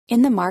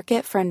In the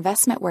market for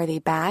investment-worthy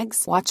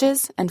bags,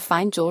 watches, and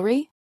fine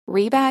jewelry,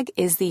 Rebag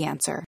is the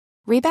answer.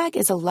 Rebag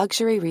is a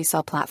luxury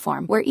resale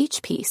platform where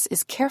each piece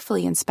is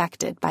carefully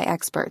inspected by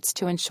experts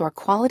to ensure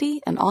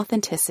quality and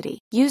authenticity.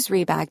 Use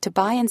Rebag to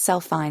buy and sell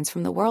finds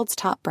from the world's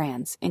top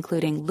brands,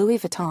 including Louis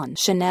Vuitton,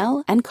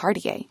 Chanel, and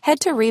Cartier. Head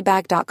to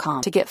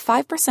Rebag.com to get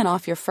 5%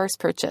 off your first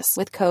purchase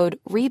with code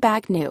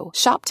REBAGNEW.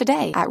 Shop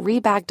today at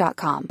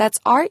Rebag.com. That's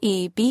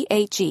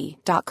REBAG.com.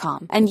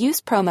 And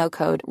use promo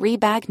code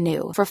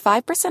REBAGNEW for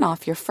 5%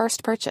 off your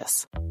first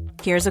purchase.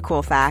 Here's a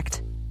cool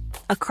fact.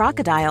 A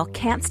crocodile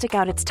can't stick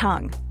out its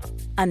tongue.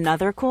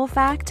 Another cool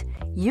fact,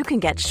 you can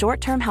get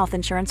short-term health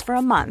insurance for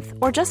a month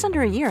or just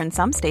under a year in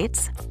some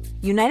states.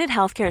 United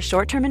Healthcare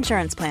short-term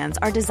insurance plans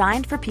are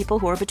designed for people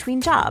who are between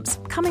jobs,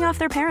 coming off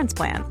their parents'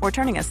 plan, or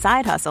turning a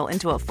side hustle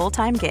into a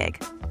full-time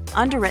gig.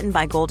 Underwritten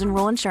by Golden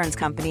Rule Insurance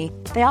Company,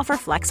 they offer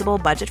flexible,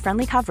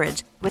 budget-friendly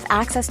coverage with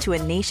access to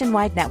a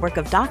nationwide network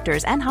of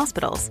doctors and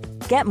hospitals.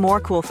 Get more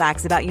cool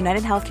facts about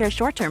United Healthcare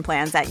short-term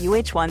plans at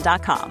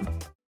uh1.com.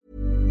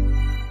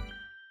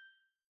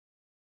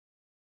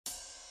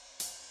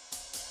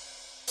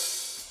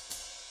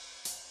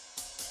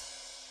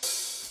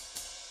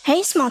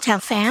 Hey, Small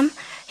Town fam.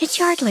 It's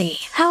Yardley.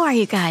 How are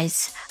you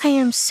guys? I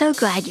am so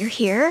glad you're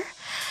here.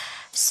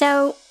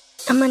 So,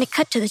 I'm going to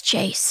cut to the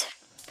chase.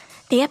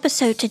 The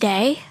episode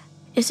today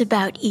is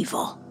about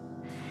evil.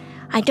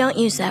 I don't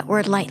use that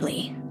word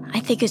lightly. I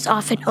think it's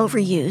often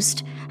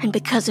overused, and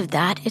because of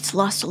that, it's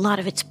lost a lot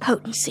of its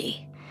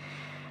potency.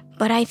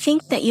 But I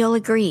think that you'll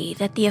agree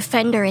that the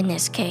offender in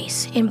this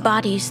case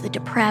embodies the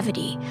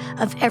depravity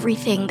of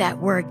everything that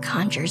word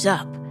conjures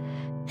up,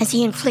 as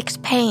he inflicts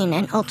pain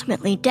and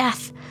ultimately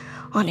death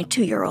on a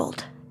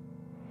 2-year-old.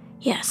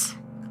 Yes,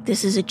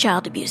 this is a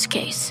child abuse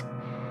case,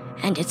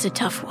 and it's a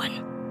tough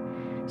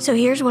one. So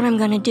here's what I'm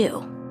going to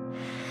do.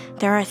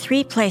 There are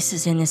 3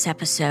 places in this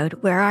episode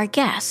where our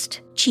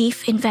guest,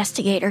 Chief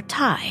Investigator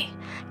Ty,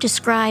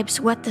 describes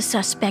what the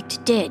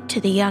suspect did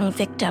to the young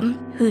victim,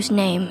 whose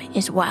name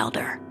is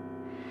Wilder.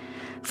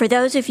 For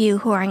those of you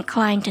who are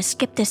inclined to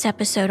skip this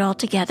episode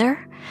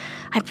altogether,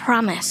 I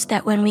promise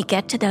that when we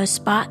get to those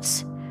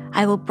spots,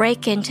 I will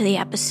break into the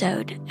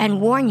episode and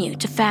warn you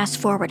to fast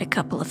forward a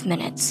couple of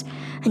minutes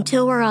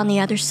until we're on the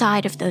other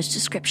side of those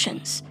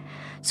descriptions,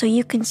 so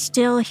you can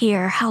still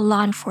hear how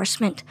law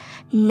enforcement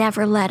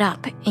never let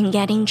up in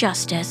getting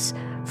justice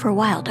for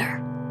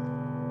Wilder.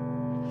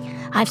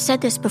 I've said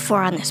this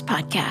before on this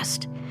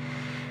podcast.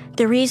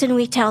 The reason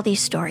we tell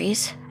these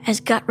stories,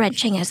 as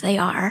gut-wrenching as they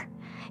are,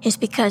 is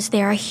because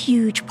they're a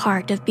huge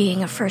part of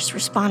being a first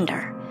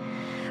responder.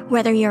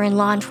 Whether you're in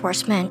law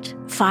enforcement,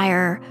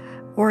 fire,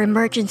 or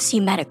emergency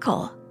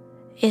medical,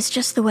 it's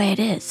just the way it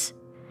is.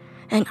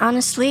 And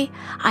honestly,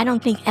 I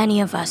don't think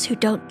any of us who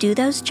don't do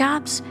those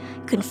jobs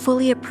can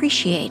fully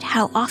appreciate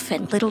how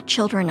often little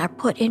children are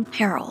put in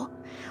peril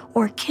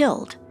or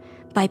killed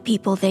by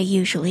people they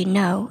usually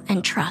know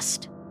and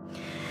trust.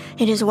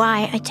 It is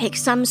why I take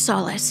some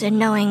solace in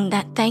knowing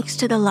that thanks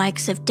to the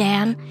likes of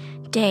Dan,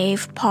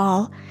 Dave,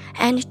 Paul,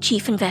 and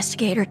Chief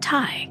Investigator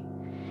Ty,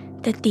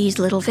 that these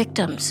little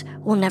victims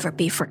will never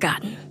be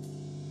forgotten.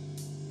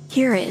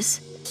 Here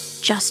is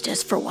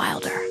Justice for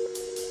Wilder.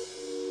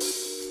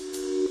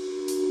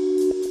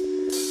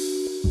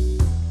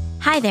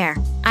 Hi there,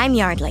 I'm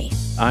Yardley.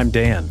 I'm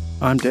Dan.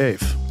 I'm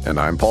Dave. And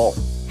I'm Paul.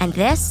 And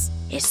this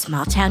is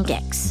Small Town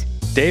Dicks.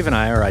 Dave and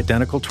I are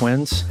identical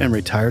twins And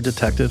retired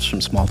detectives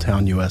from Small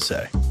Town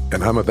USA.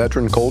 And I'm a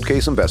veteran cold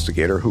case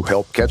investigator who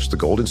helped catch the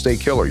Golden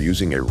State Killer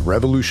using a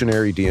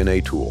revolutionary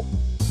DNA tool.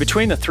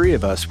 Between the 3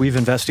 of us, we've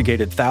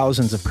investigated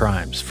thousands of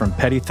crimes, from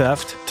petty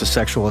theft to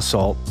sexual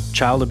assault,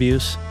 child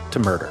abuse to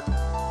murder.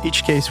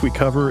 Each case we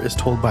cover is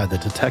told by the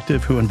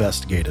detective who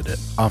investigated it,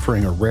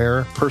 offering a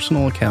rare,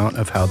 personal account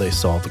of how they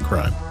solved the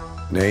crime.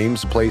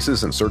 Names,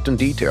 places, and certain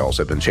details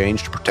have been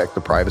changed to protect the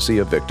privacy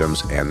of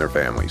victims and their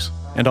families.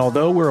 And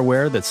although we're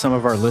aware that some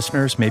of our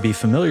listeners may be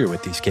familiar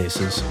with these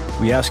cases,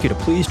 we ask you to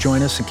please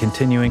join us in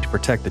continuing to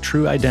protect the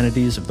true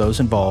identities of those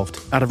involved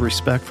out of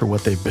respect for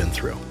what they've been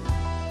through.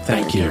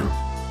 Thank you.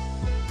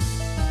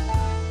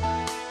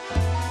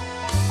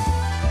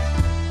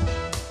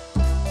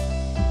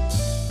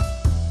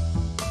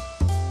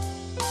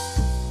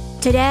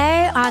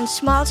 Today on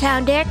Small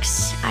Town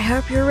Dicks, I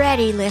hope you're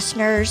ready,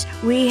 listeners.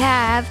 We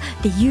have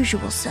the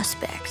usual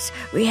suspects.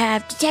 We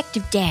have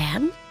Detective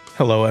Dan.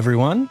 Hello,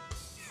 everyone.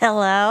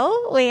 Hello.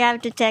 We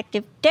have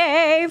Detective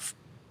Dave.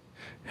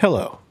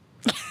 Hello.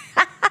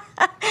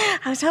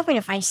 I was hoping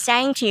if I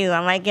sang to you,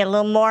 I might get a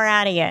little more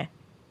out of you.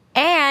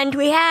 And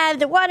we have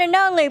the one and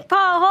only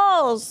Paul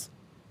Holes.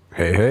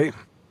 Hey.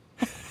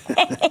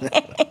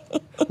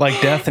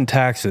 Like death and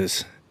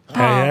taxes.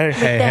 Paul,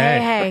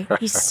 Hey.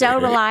 He's so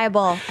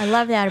reliable. I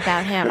love that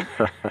about him.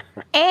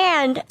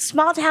 And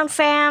Small Town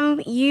fam,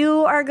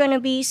 you are going to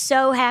be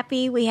so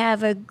happy. We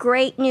have a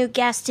great new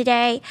guest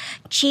today,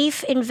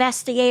 Chief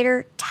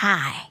Investigator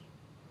Ty.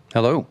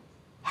 Hello.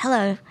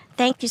 Hello.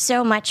 Thank you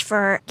so much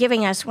for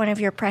giving us one of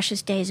your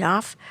precious days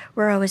off.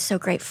 We're always so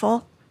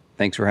grateful.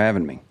 Thanks for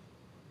having me.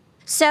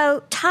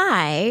 So,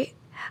 Ty,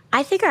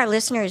 I think our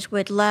listeners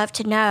would love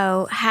to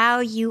know how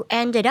you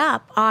ended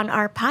up on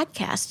our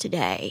podcast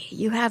today.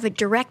 You have a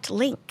direct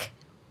link.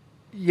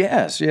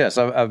 Yes.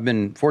 I've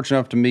been fortunate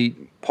enough to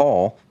meet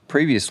Paul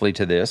previously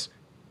to this.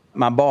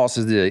 My boss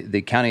is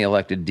the county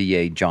elected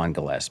DA, John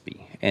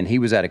Gillespie, and he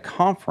was at a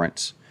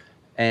conference,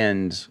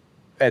 and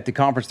at the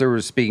conference there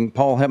was speaking.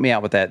 Paul, help me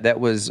out with that. That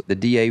was the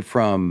DA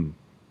from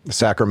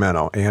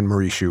Sacramento, Anne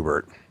Marie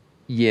Schubert.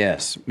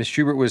 Yes, Ms.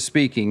 Schubert was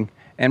speaking.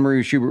 Anne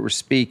Marie Schubert was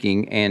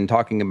speaking and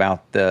talking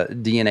about the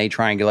DNA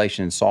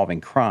triangulation and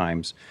solving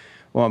crimes.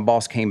 Well, my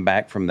boss came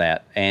back from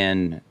that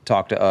and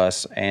talked to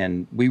us,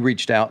 and we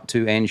reached out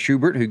to Anne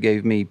Schubert, who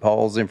gave me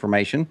Paul's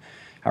information.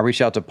 I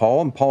reached out to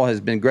Paul, and Paul has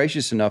been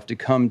gracious enough to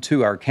come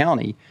to our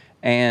county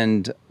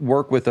and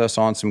work with us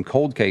on some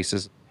cold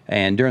cases.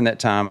 And during that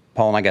time,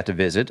 Paul and I got to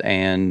visit,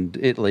 and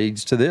it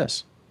leads to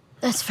this.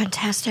 That's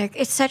fantastic.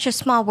 It's such a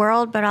small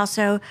world, but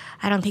also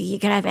I don't think you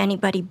could have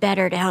anybody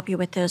better to help you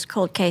with those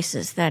cold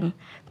cases than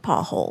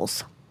Paul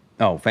Holes.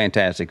 Oh,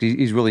 fantastic.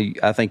 He's really,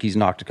 I think he's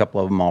knocked a couple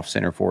of them off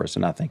center for us,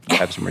 and I think we'll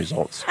have some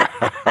results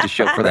to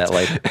show for that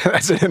later.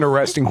 That's an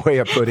interesting way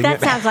of putting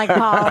That it. sounds like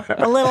Paul,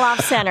 a little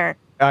off center.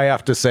 I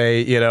have to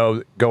say,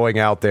 going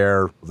out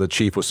there, the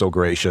chief was so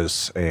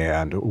gracious,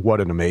 and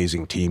what an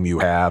amazing team you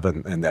have,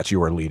 and that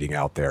you are leading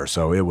out there.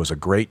 So it was a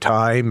great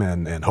time,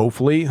 and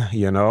hopefully,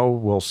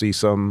 we'll see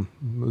some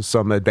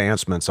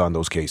advancements on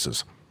those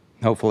cases.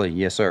 Hopefully,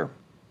 yes, sir.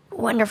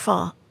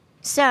 Wonderful.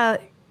 So,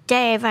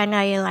 Dave, I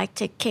know you like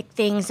to kick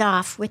things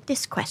off with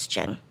this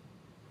question.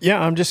 Yeah,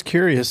 I'm just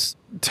curious.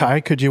 Ty,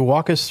 could you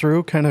walk us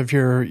through kind of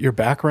your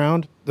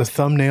background, the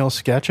thumbnail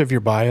sketch of your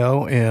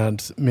bio,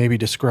 and maybe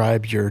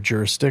describe your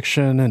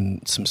jurisdiction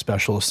and some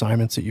special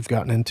assignments that you've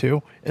gotten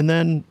into? And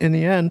then, in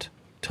the end,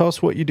 tell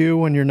us what you do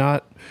when you're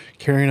not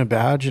carrying a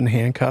badge and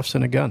handcuffs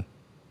and a gun.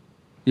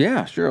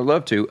 Yeah, sure. I'd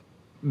love to.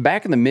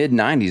 Back in the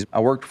mid-'90s, I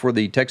worked for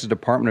the Texas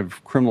Department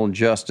of Criminal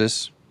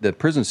Justice, the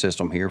prison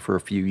system here, for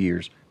a few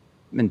years.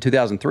 In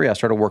 2003, I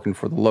started working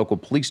for the local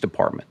police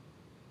department.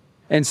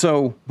 And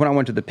so when I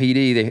went to the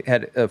PD, they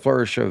had a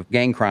flourish of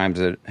gang crimes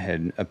that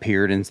had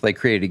appeared, and so they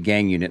created a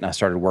gang unit, and I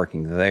started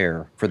working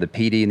there for the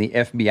PD, and the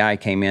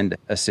FBI came in to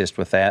assist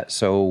with that.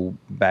 So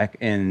back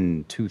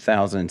in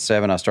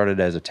 2007, I started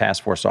as a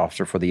task force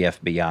officer for the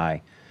FBI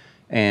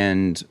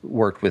and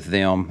worked with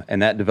them, and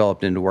that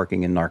developed into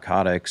working in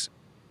narcotics.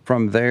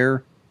 From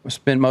there, I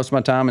spent most of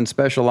my time in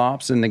special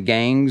ops in the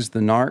gangs, the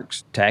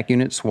narcs, TAC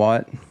unit,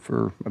 SWAT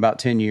for about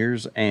 10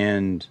 years,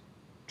 and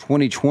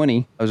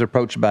 2020, I was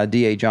approached by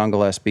DA John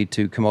Gillespie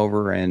to come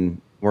over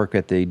and work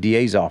at the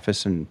DA's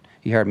office, and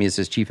he hired me as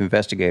his chief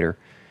investigator,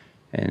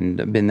 and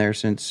I've been there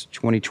since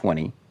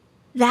 2020.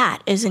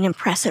 That is an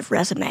impressive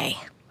resume.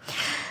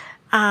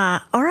 All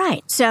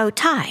right, so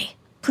Ty,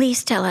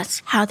 please tell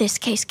us how this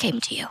case came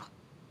to you.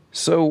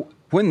 So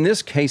when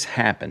this case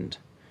happened,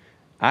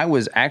 I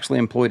was actually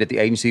employed at the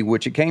agency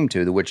which it came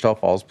to, the Wichita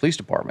Falls Police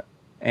Department.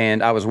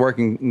 And I was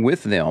working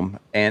with them,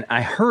 and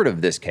I heard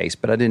of this case,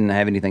 but I didn't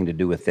have anything to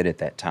do with it at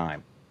that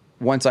time.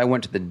 Once I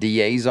went to the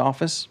DA's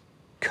office,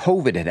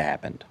 COVID had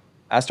happened.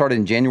 I started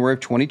in January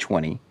of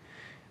 2020.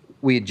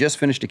 We had just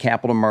finished a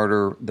capital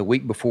murder the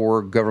week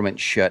before government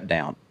shut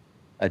down.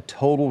 A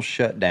total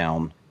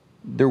shutdown.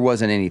 There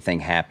wasn't anything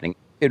happening.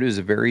 It was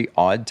a very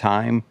odd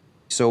time.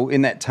 So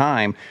in that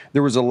time,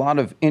 there was a lot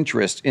of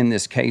interest in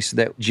this case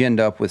that ginned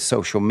up with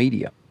social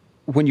media.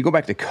 When you go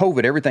back to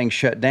COVID, everything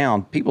shut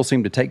down. People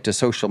seemed to take to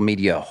social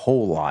media a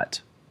whole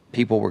lot.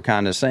 People were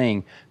kind of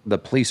saying the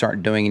police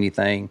aren't doing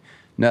anything.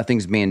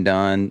 Nothing's being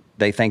done.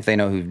 They think they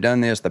know who've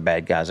done this. The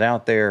bad guy's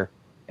out there.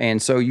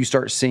 And so you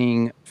start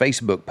seeing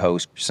Facebook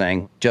posts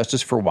saying,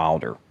 justice for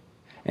Wilder.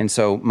 And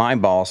so my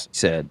boss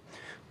said,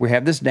 we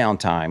have this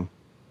downtime.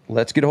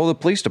 Let's get a hold of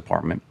the police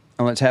department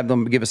and let's have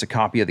them give us a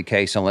copy of the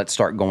case and let's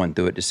start going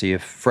through it to see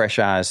if fresh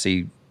eyes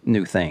see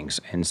new things.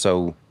 And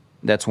so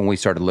that's when we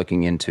started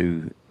looking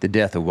into the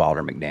death of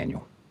Wilder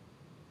McDaniel.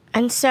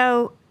 And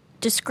so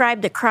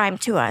describe the crime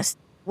to us.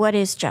 What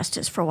is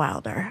justice for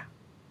Wilder?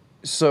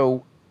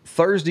 So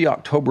Thursday,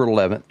 October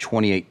 11th,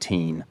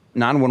 2018,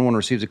 911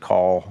 receives a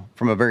call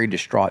from a very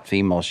distraught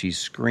female. She's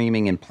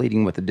screaming and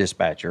pleading with the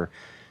dispatcher,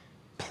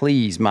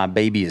 please, my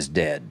baby is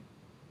dead.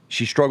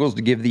 She struggles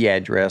to give the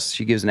address.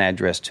 She gives an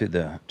address to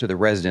the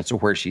residence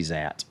of where she's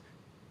at.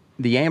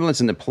 The ambulance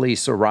and the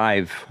police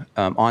arrive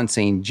on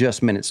scene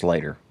just minutes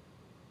later.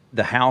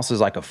 The house is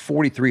like a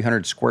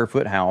 4,300 square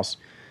foot house.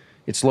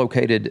 It's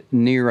located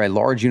near a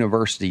large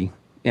university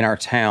in our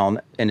town,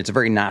 and it's a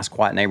very nice,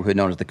 quiet neighborhood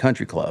known as the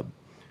Country Club.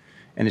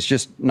 And it's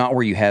just not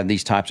where you have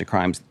these types of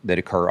crimes that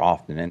occur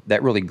often, and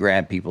that really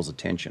grabbed people's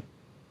attention.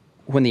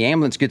 When the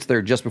ambulance gets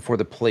there just before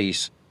the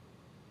police,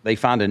 they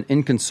find an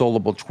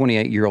inconsolable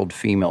 28-year-old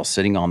female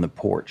sitting on the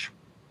porch.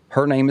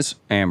 Her name is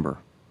Amber.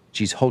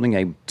 She's holding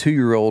a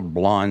 2-year-old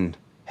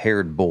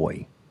blonde-haired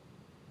boy.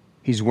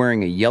 He's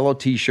wearing a yellow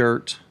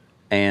T-shirt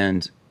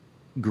and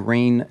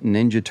green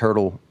Ninja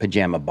Turtle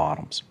pajama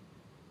bottoms.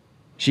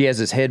 She has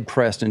his head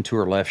pressed into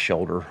her left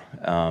shoulder.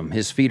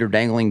 His feet are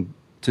dangling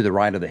to the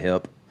right of the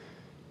hip.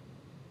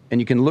 And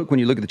you can look, when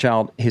you look at the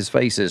child, his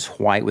face is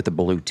white with a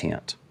blue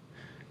tint.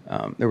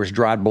 There was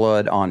dried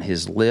blood on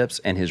his lips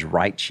and his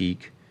right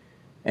cheek,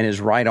 and his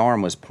right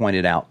arm was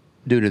pointed out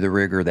due to the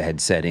rigor that had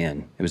set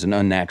in. It was an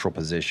unnatural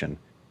position.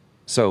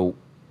 So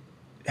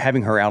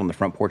having her out on the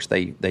front porch,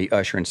 they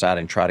usher inside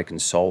and try to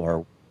console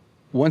her.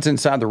 Once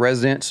inside the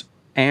residence,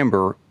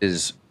 Amber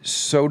is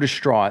so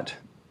distraught,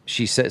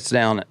 she sits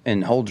down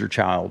and holds her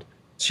child.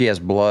 She has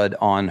blood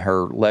on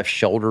her left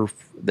shoulder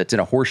that's in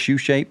a horseshoe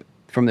shape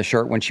from the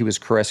shirt when she was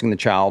caressing the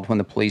child when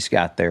the police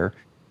got there.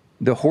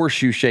 The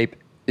horseshoe shape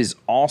is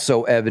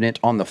also evident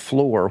on the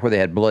floor where they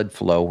had blood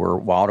flow, where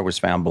Wilder was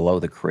found below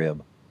the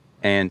crib.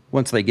 And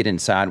once they get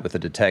inside with the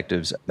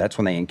detectives, that's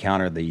when they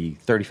encounter the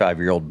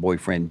 35-year-old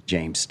boyfriend,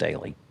 James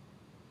Staley.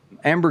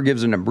 Amber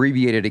gives an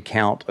abbreviated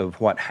account of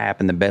what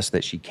happened the best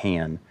that she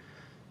can.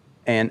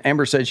 And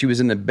Amber said she was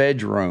in the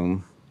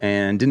bedroom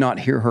and did not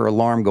hear her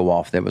alarm go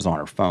off that was on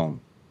her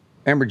phone.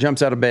 Amber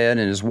jumps out of bed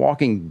and is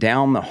walking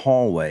down the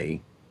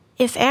hallway.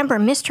 If Amber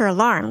missed her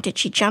alarm, did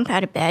she jump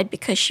out of bed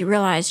because she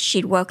realized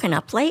she'd woken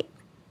up late?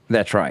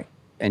 That's right.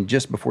 And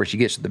just before she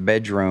gets to the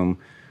bedroom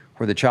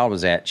where the child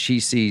was at, she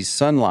sees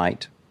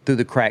sunlight through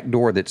the cracked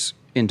door that's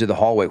into the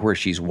hallway where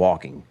she's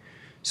walking.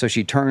 So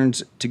she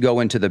turns to go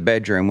into the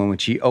bedroom, and when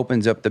she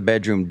opens up the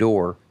bedroom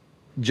door,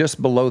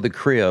 just below the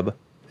crib,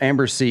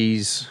 Amber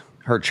sees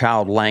her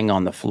child laying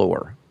on the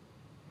floor.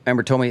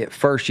 Amber told me at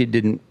first she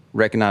didn't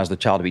recognize the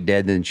child to be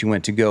dead. Then she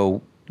went to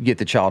go get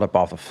the child up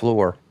off the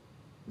floor.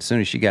 As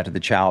soon as she got to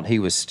the child, he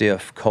was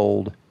stiff,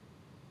 cold.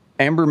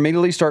 Amber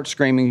immediately starts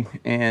screaming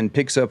and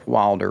picks up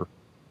Wilder.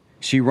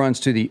 She runs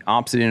to the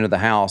opposite end of the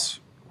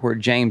house where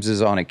James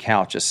is on a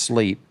couch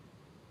asleep.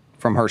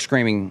 From her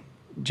screaming,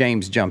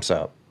 James jumps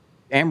up.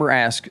 Amber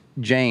asks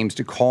James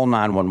to call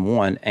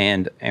 911,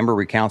 and Amber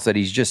recounts that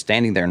he's just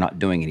standing there not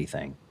doing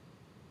anything.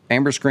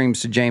 Amber screams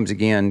to James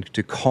again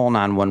to call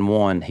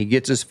 911. He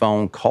gets his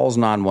phone, calls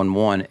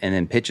 911, and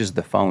then pitches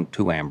the phone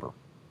to Amber.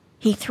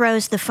 He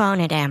throws the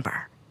phone at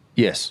Amber.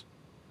 Yes.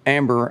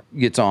 Amber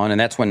gets on, and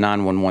that's when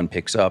 911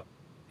 picks up.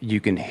 You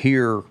can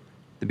hear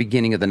the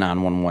beginning of the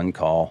 911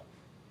 call,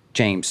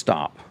 James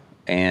stop.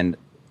 And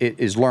it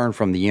is learned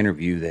from the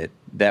interview that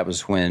that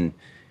was when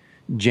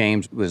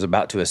James was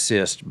about to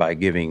assist by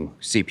giving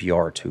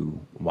CPR to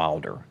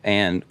Wilder.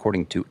 And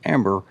according to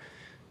Amber,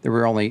 there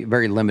were only a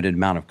very limited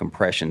amount of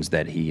compressions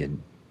that he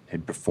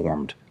had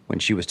performed when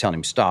she was telling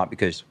him stop,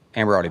 because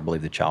Amber already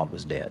believed the child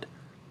was dead,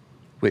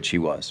 which he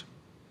was.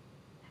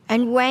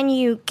 And when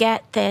you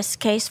get this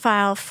case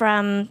file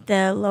from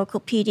the local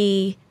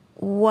PD,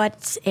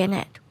 what's in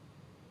it?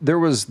 There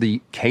was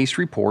the case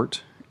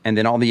report, and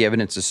then all the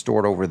evidence is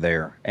stored over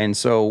there. And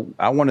so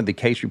I wanted the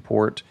case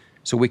report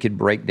so we could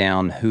break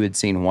down who had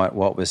seen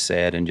what was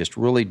said, and just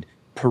really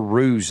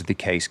peruse the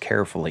case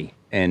carefully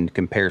and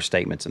compare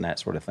statements and that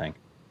sort of thing.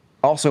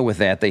 Also with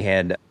that, they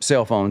had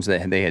cell phones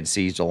that they had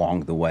seized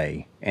along the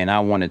way, and I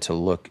wanted to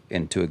look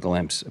into a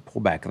glimpse,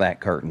 pull back that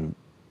curtain.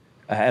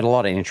 I had a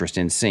lot of interest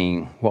in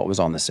seeing what was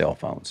on the cell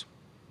phones.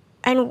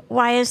 And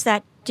why is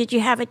that? Did you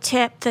have a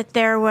tip that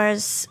there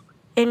was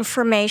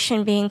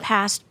information being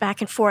passed back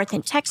and forth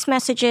in text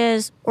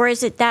messages? Or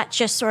is it that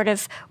just sort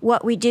of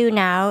what we do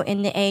now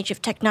in the age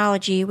of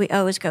technology? We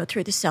always go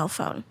through the cell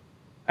phone.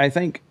 I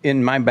think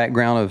in my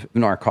background of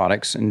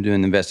narcotics and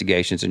doing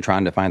investigations and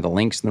trying to find the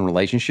links in the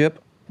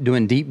relationship,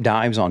 doing deep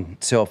dives on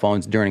cell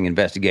phones during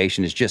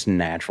investigation is just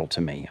natural to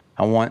me.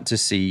 I want to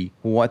see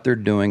what they're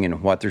doing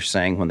and what they're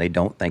saying when they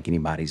don't think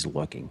anybody's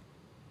looking.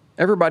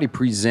 Everybody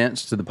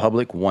presents to the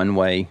public one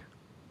way,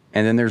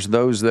 and then there's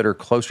those that are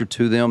closer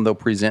to them. They'll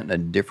present in a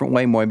different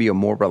way, maybe a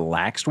more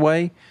relaxed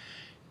way.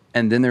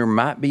 And then there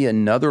might be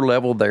another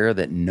level there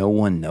that no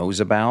one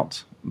knows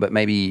about, but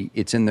maybe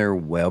it's in their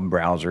web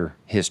browser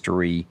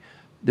history,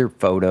 their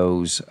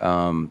photos,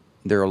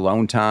 their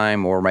alone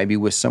time, or maybe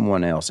with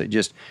someone else.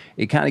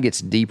 It kind of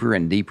gets deeper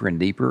and deeper and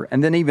deeper.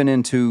 And then even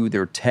into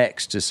their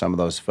text to some of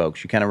those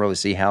folks, you kind of really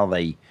see how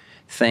they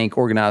think,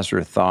 organize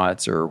their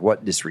thoughts, or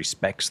what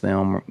disrespects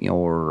them,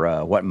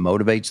 or what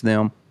motivates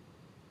them.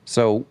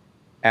 So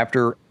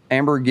after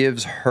Amber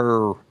gives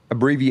her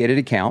abbreviated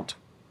account,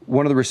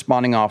 one of the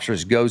responding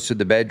officers goes to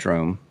the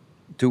bedroom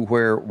to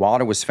where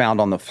Wilder was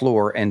found on the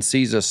floor and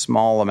sees a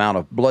small amount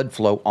of blood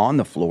flow on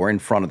the floor in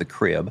front of the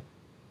crib.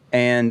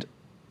 And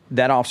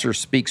that officer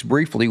speaks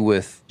briefly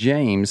with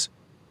James.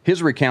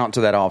 His recount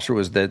to that officer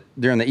was that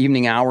during the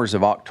evening hours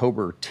of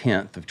October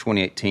 10th of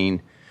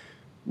 2018,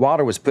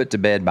 Wilder was put to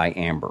bed by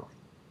Amber.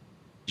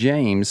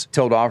 James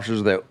told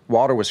officers that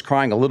Wilder was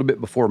crying a little bit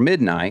before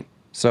midnight,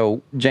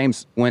 so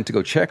James went to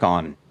go check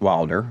on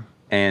Wilder,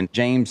 and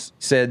James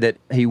said that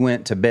he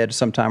went to bed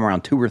sometime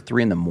around 2 or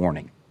 3 in the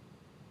morning.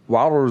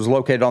 Wilder was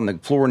located on the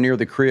floor near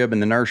the crib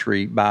in the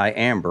nursery by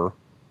Amber,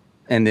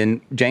 and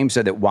then James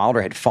said that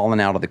Wilder had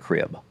fallen out of the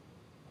crib.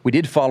 We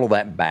did follow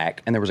that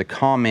back, and there was a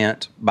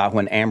comment by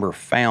when Amber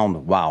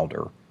found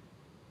Wilder.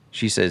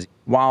 She says,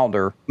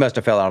 Wilder must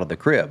have fell out of the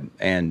crib,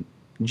 and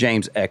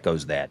James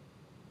echoes that.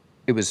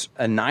 It was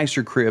a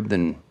nicer crib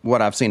than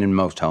what I've seen in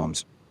most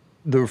homes.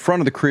 The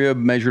front of the crib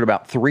measured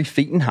about 3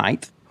 feet in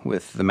height,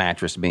 with the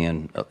mattress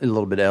being a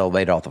little bit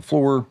elevated off the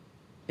floor.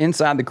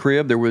 Inside the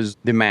crib, there was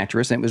the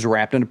mattress, and it was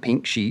wrapped in a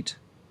pink sheet.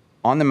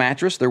 On the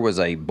mattress, there was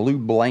a blue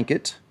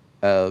blanket,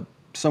 a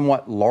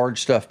somewhat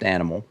large stuffed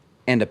animal,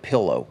 and a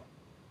pillow.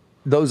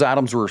 Those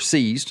items were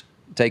seized,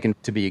 taken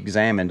to be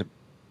examined.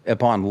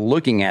 Upon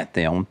looking at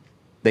them,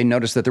 they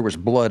noticed that there was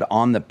blood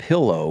on the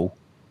pillow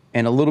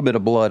and a little bit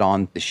of blood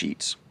on the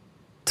sheets.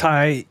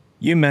 Ty,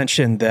 you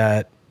mentioned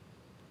that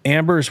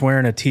Amber's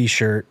wearing a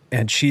T-shirt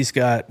and she's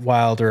got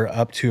Wilder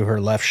up to her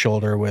left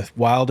shoulder with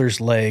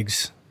Wilder's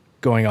legs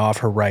going off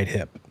her right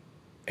hip,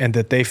 and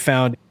that they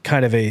found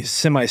kind of a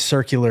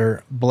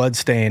semicircular blood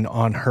stain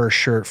on her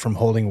shirt from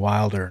holding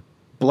Wilder.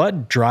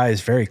 Blood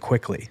dries very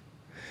quickly.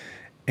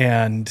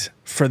 And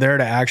for there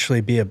to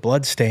actually be a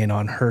blood stain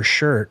on her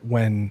shirt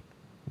when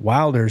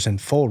Wilder's in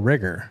full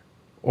rigor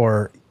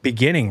or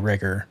beginning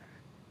rigor,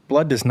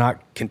 blood does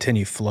not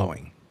continue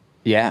flowing.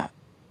 Yeah.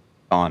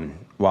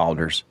 On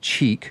Wilder's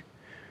cheek,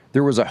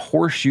 there was a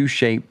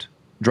horseshoe-shaped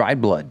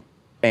dried blood.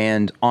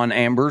 And on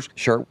Amber's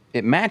shirt,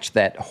 it matched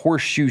that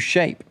horseshoe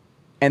shape.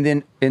 And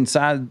then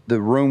inside the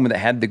room that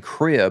had the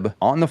crib,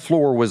 on the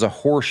floor was a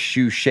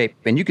horseshoe shape.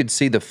 And you could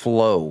see the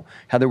flow,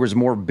 how there was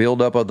more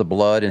buildup of the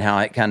blood and how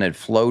it kind of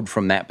flowed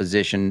from that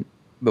position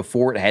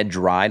before it had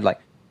dried. Like,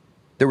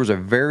 there was a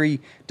very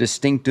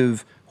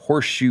distinctive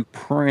horseshoe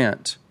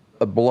print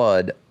of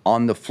blood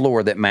on the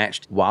floor that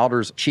matched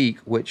Wilder's cheek,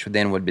 which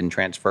then would have been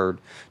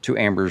transferred to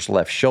Amber's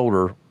left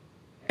shoulder.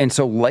 And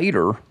so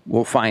later,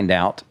 we'll find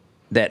out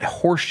that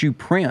horseshoe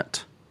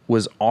print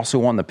was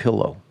also on the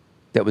pillow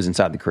that was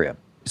inside the crib.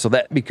 So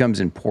that becomes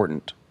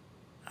important.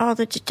 All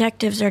the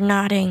detectives are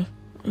nodding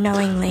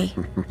knowingly.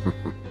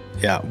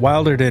 Yeah,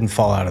 Wilder didn't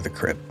fall out of the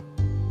crib.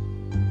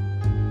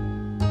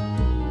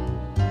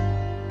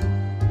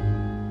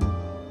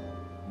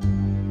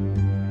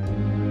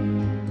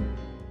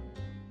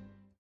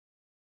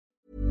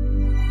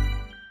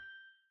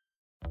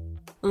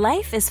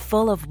 Life is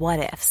full of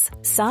what-ifs.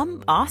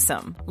 Some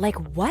awesome, like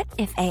what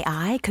if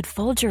AI could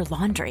fold your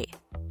laundry?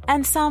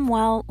 And some,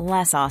 well,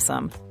 less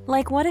awesome,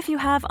 like what if you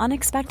have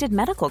unexpected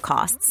medical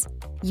costs?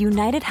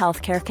 United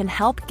Healthcare can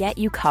help get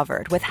you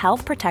covered with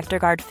Health Protector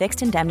Guard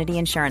fixed indemnity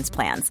insurance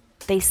plans.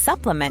 They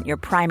supplement your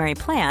primary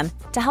plan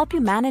to help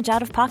you manage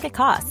out-of-pocket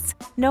costs.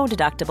 No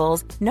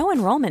deductibles, no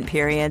enrollment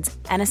periods,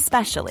 and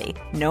especially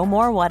no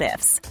more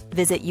what-ifs.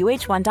 Visit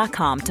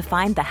uh1.com to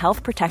find the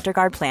Health Protector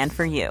Guard plan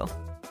for you.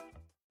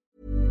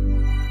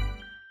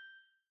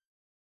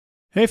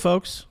 Hey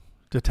folks,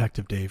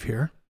 Detective Dave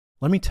here.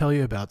 Let me tell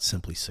you about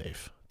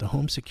SimpliSafe, the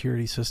home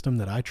security system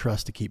that I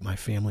trust to keep my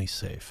family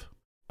safe.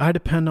 I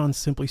depend on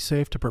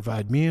SimpliSafe to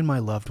provide me and my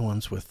loved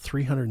ones with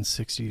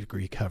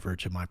 360-degree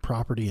coverage of my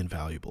property and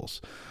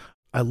valuables.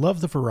 I love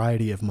the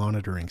variety of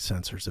monitoring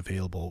sensors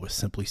available with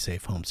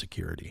SimpliSafe Home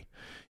Security.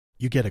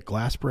 You get a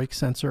glass break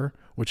sensor,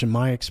 which in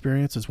my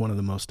experience is one of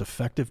the most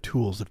effective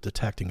tools of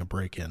detecting a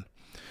break-in.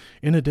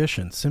 In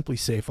addition,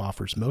 SimpliSafe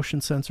offers motion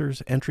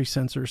sensors, entry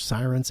sensors,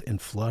 sirens,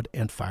 and flood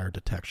and fire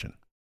detection.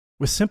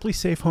 With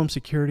SimpliSafe Home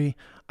Security,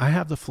 I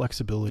have the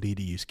flexibility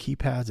to use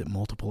keypads at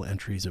multiple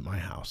entries at my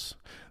house.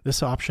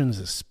 This option is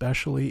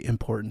especially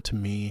important to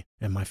me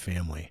and my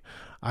family.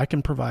 I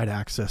can provide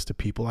access to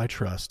people I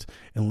trust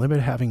and limit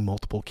having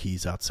multiple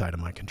keys outside of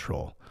my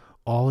control,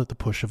 all at the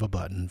push of a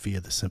button via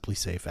the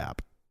SimpliSafe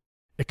app.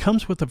 It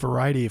comes with a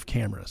variety of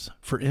cameras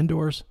for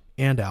indoors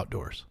and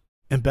outdoors.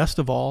 And best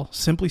of all,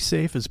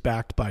 SimpliSafe is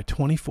backed by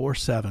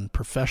 24/7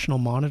 professional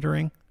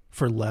monitoring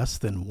for less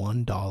than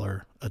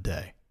 $1 a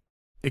day.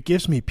 It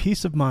gives me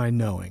peace of mind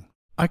knowing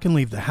I can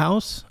leave the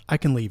house, I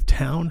can leave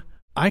town,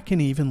 I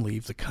can even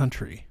leave the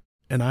country,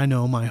 and I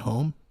know my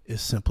home is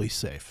simply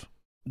safe.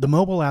 The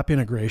mobile app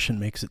integration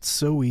makes it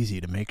so easy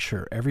to make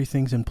sure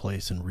everything's in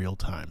place in real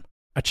time.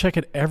 I check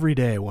it every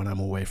day when I'm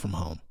away from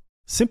home.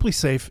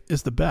 SimpliSafe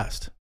is the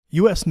best.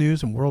 U.S.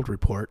 News and World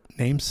Report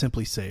named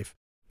SimpliSafe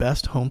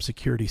Best Home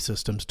Security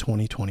Systems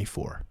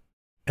 2024.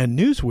 And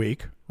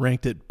Newsweek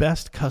ranked it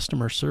Best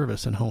Customer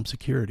Service in Home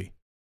Security.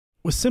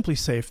 With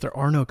SimpliSafe, there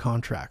are no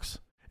contracts.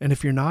 And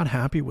if you're not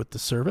happy with the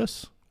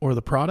service or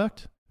the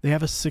product, they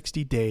have a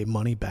 60-day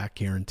money-back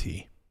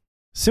guarantee.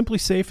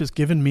 SimpliSafe has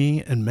given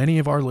me and many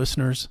of our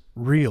listeners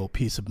real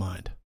peace of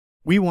mind.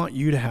 We want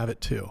you to have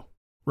it too.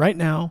 Right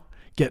now,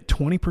 get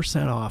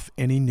 20% off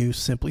any new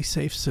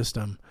SimpliSafe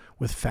system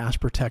with Fast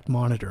Protect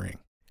monitoring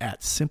at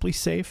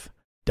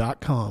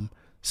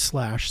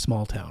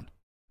simplisafe.com/smalltown.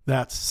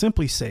 That's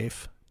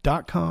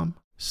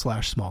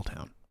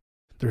simplisafe.com/smalltown.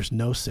 There's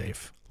no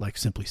safe like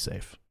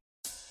SimpliSafe.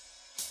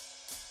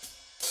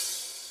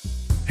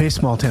 Hey,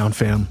 Small Town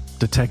fam.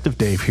 Detective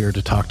Dave here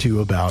to talk to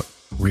you about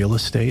real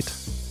estate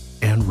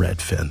and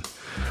Redfin.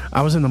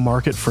 I was in the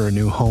market for a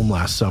new home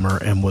last summer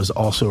and was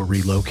also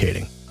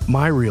relocating.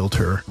 My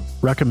realtor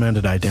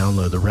recommended I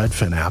download the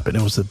Redfin app, and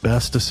it was the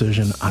best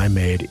decision I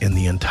made in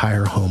the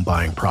entire home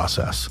buying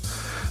process.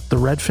 The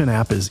Redfin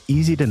app is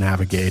easy to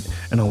navigate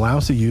and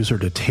allows the user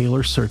to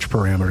tailor search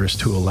parameters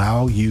to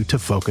allow you to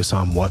focus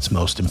on what's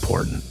most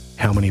important.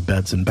 How many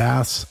beds and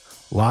baths,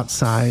 lot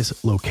size,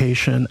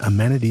 location,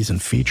 amenities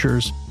and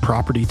features,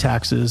 property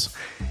taxes,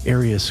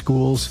 area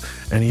schools,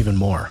 and even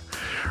more.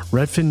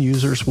 Redfin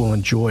users will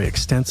enjoy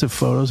extensive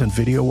photos and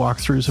video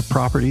walkthroughs of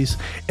properties,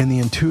 and the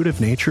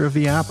intuitive nature of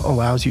the app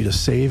allows you to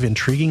save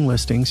intriguing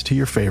listings to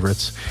your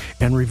favorites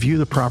and review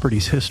the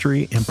property's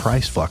history and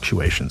price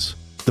fluctuations.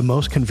 The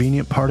most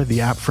convenient part of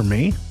the app for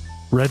me?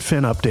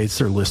 Redfin updates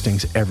their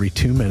listings every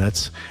 2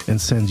 minutes and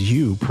sends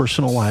you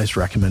personalized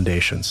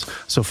recommendations,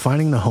 so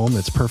finding the home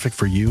that's perfect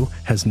for you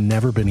has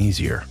never been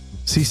easier.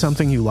 See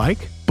something you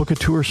like? Book a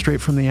tour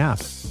straight from the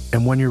app.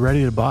 And when you're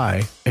ready to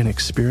buy, an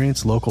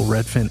experienced local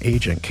Redfin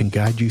agent can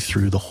guide you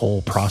through the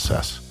whole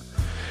process.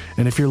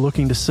 And if you're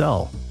looking to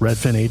sell,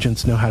 Redfin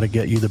agents know how to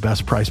get you the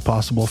best price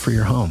possible for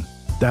your home.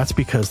 That's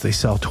because they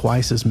sell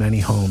twice as many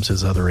homes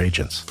as other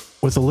agents.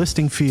 With a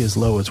listing fee as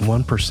low as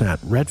 1%,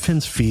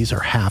 Redfin's fees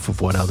are half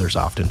of what others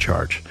often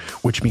charge,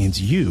 which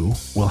means you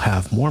will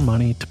have more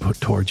money to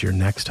put towards your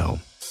next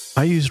home.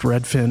 I used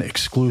Redfin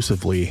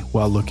exclusively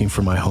while looking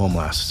for my home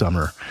last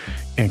summer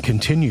and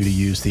continue to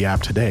use the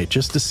app today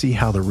just to see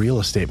how the real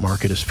estate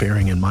market is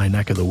faring in my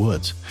neck of the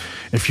woods.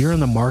 If you're in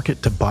the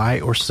market to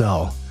buy or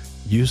sell,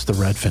 use the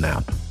Redfin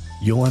app.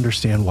 You'll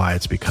understand why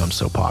it's become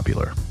so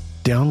popular.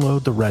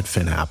 Download the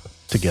Redfin app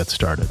to get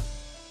started.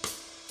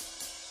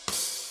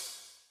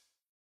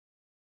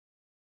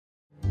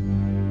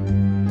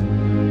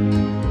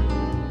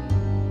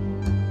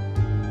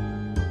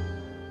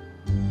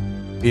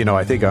 You know,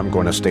 I think I'm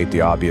going to state the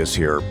obvious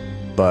here,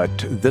 but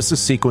this is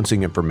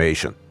sequencing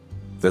information.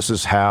 This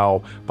is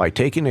how, by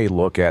taking a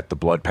look at the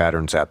blood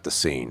patterns at the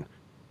scene,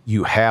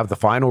 you have the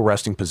final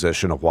resting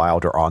position of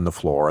Wilder on the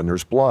floor, and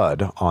there's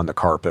blood on the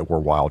carpet where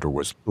Wilder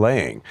was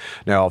laying.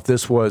 Now, if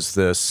this was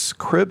this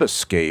crib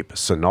escape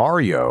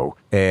scenario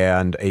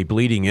and a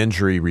bleeding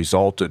injury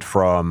resulted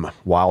from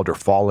Wilder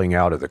falling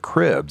out of the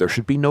crib, there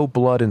should be no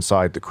blood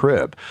inside the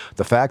crib.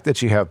 The fact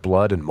that you have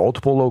blood in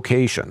multiple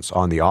locations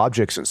on the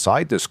objects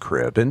inside this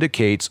crib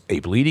indicates a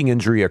bleeding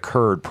injury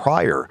occurred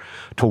prior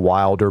to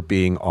Wilder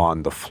being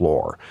on the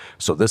floor.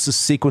 So this is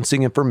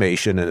sequencing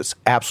information, and it's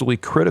absolutely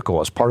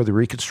critical as part of the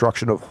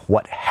reconstruction of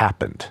what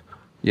happened.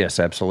 Yes,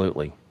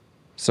 absolutely.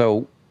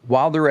 So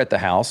while they're at the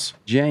house,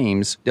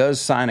 James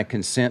does sign a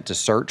consent to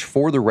search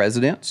for the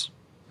residence.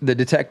 The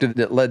detective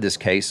that led this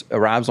case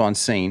arrives on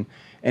scene,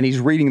 and he's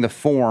reading the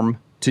form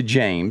to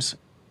James.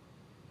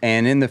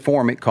 And in the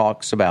form, it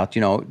talks about,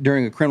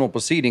 during a criminal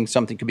proceeding,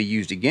 something could be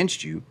used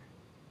against you.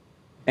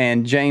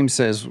 And James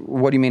says,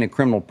 "What do you mean a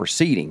criminal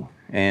proceeding?"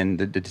 And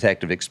the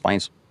detective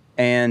explains.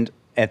 And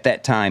at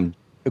that time,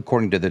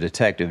 according to the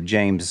detective,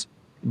 James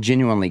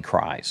genuinely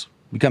cries,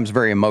 becomes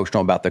very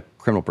emotional about the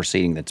criminal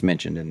proceeding that's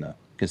mentioned in the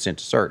consent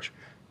to search.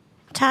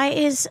 Ty,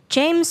 is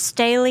James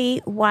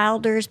Staley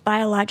Wilder's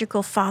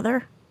biological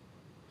father?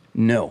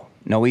 No,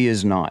 he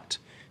is not.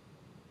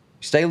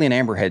 Staley and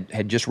Amber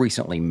had just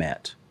recently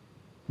met.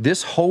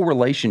 This whole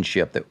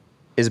relationship, that,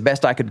 as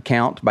best I could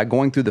count by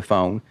going through the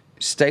phone,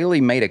 Staley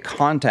made a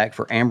contact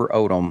for Amber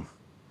Odom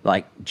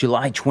like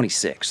July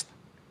 26th.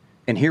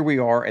 And here we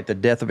are at the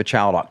death of a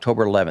child,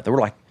 October 11th. There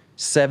were like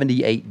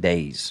 78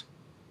 days.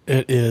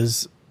 It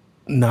is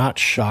not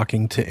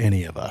shocking to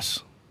any of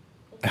us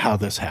how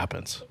this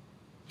happens.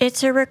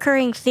 It's a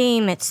recurring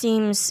theme, it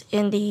seems,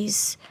 in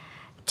these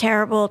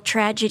terrible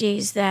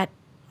tragedies, that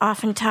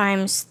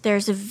oftentimes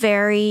there's a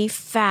very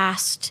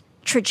fast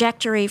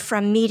trajectory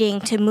from meeting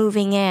to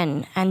moving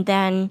in, and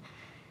then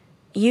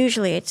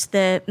usually it's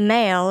the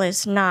male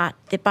is not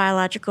the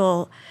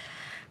biological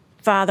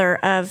father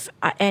of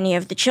any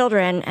of the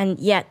children, and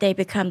yet they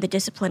become the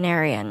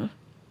disciplinarian.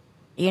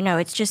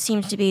 It just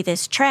seems to be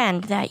this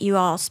trend that you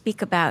all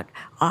speak about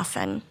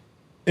often.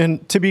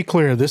 And to be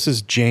clear, this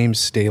is James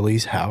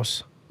Staley's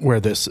house where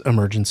this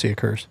emergency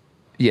occurs?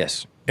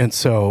 Yes. And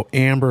so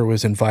Amber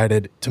was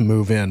invited to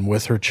move in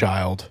with her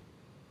child.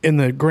 In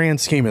the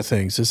grand scheme of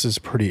things, this is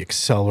pretty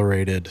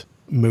accelerated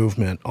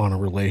movement on a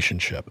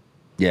relationship.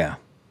 Yeah.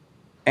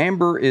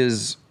 Amber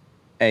is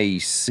a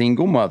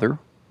single mother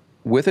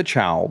with a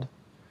child,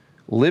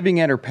 living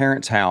at her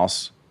parents'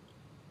 house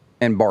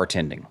and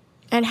bartending.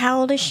 And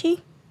how old is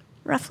she,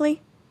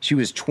 roughly? She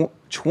was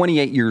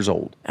 28 years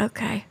old.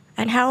 Okay.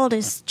 And how old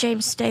is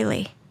James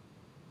Staley?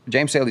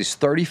 James Staley's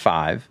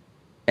 35,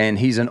 and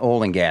he's an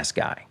oil and gas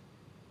guy.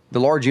 The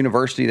large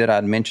university that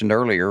I'd mentioned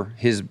earlier,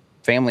 his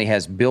family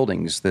has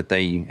buildings that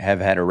they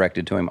have had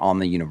erected to him on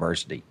the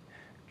university,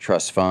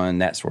 trust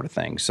fund, that sort of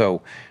thing.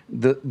 So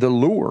the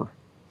lure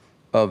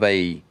of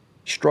a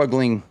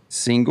struggling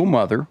single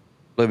mother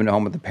living at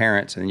home with the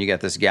parents, and then you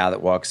got this guy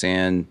that walks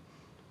in,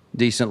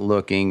 decent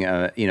looking,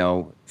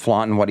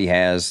 flaunting what he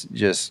has,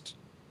 just,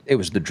 it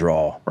was the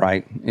draw,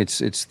 right? It's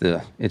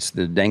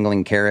the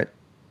dangling carrot.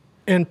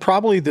 And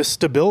probably the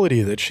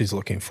stability that she's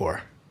looking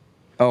for.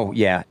 Oh,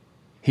 yeah.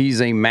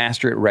 He's a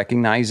master at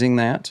recognizing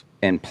that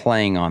and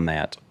playing on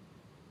that.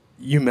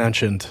 You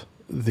mentioned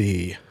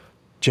the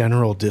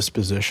general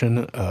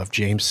disposition of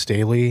James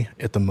Staley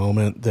at the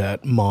moment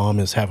that mom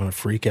is having a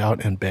freak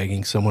out and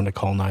begging someone to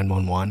call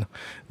 911,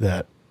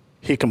 that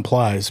he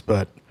complies,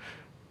 but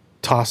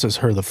tosses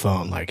her the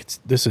phone like,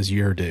 this is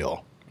your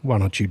deal. Why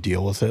don't you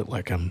deal with it?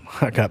 Like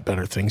I got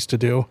better things to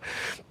do.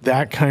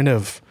 That kind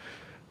of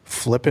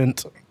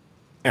flippant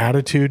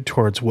attitude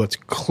towards what's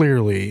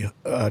clearly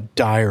a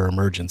dire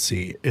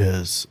emergency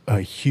is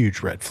a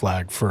huge red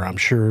flag for, I'm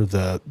sure,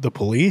 the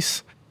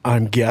police.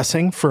 I'm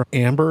guessing for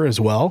Amber as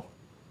well.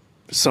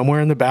 Somewhere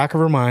in the back of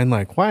her mind,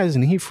 like, why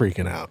isn't he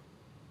freaking out?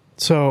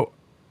 So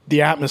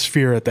the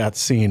atmosphere at that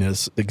scene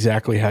is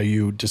exactly how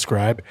you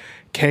describe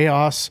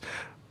chaos,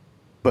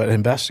 but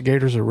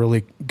investigators are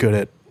really good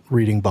at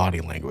reading body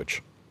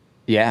language.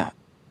 Yeah.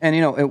 And,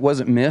 it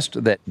wasn't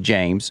missed that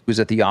James was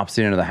at the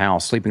opposite end of the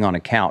house, sleeping on a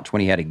couch when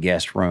he had a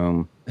guest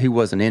room. He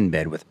wasn't in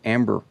bed with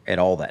Amber at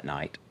all that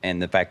night. And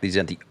the fact that he's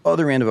at the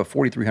other end of a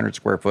 4,300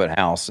 square foot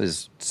house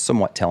is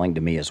somewhat telling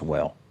to me as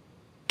well.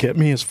 Get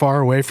me as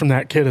far away from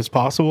that kid as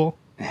possible.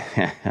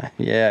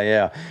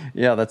 Yeah,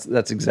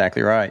 that's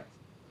exactly right.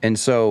 And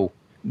so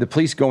the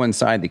police go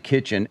inside the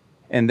kitchen,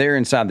 and they're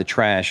inside the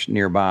trash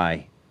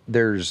nearby.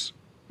 There's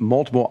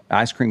multiple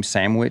ice cream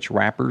sandwich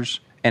wrappers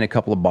and a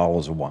couple of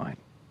bottles of wine.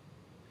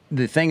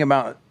 The thing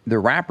about the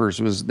wrappers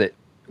was that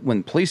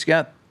when police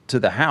got to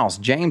the house,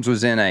 James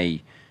was in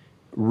a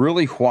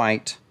really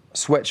white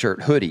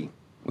sweatshirt hoodie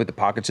with the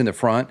pockets in the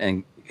front,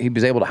 and he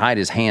was able to hide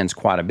his hands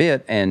quite a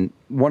bit. And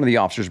one of the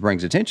officers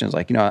brings attention. It's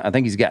like, I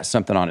think he's got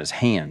something on his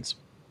hands.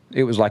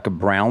 It was like a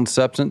brown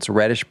substance,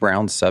 reddish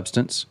brown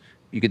substance.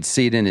 You could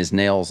see it in his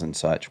nails and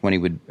such when he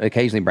would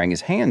occasionally bring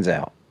his hands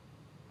out.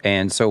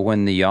 And so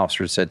when the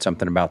officer said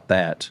something about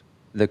that,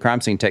 the crime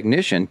scene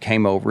technician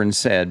came over and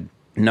said,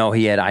 no,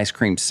 he had ice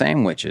cream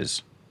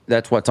sandwiches.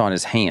 That's what's on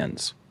his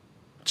hands.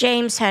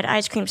 James had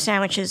ice cream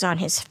sandwiches on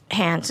his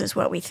hands is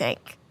what we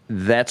think.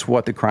 That's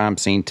what the crime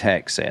scene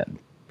tech said,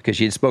 because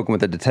she had spoken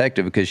with the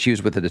detective, because she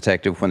was with the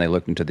detective when they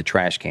looked into the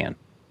trash can.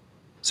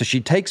 So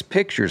she takes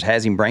pictures,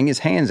 has him bring his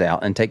hands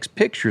out and takes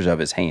pictures of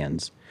his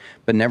hands,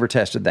 but never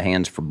tested the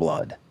hands for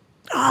blood.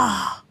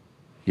 Oh.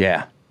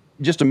 Yeah.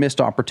 Just a missed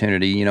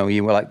opportunity.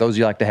 You like those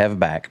you like to have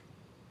back.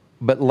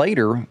 But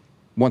later,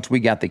 once we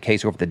got the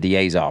case over at the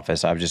DA's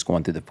office, I was just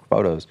going through the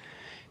photos,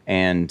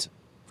 and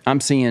I'm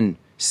seeing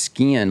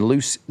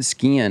loose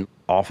skin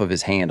off of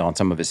his hand on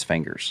some of his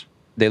fingers.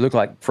 They look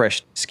like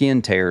fresh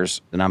skin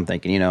tears, and I'm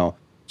thinking,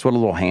 it's what a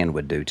little hand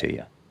would do to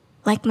you.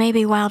 Like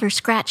maybe Wilder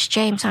scratched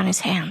James on his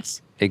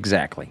hands.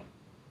 Exactly.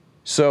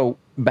 So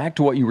back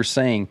to what you were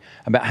saying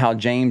about how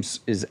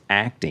James is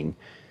acting.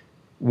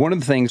 One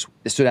of the things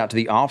that stood out to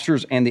the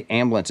officers and the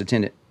ambulance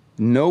attendant,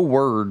 no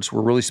words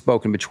were really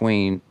spoken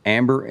between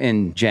Amber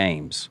and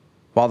James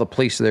while the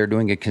police are there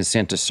doing a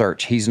consent to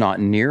search. He's not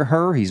near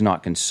her. He's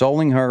not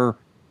consoling her.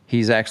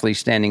 He's actually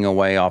standing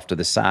away off to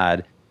the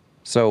side.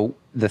 So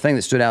the thing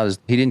that stood out is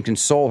he didn't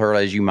console her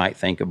as you might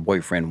think a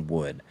boyfriend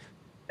would.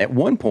 At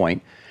one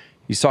point,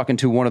 he's talking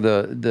to one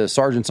of the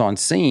sergeants on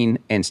scene,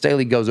 and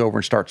Staley goes over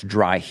and starts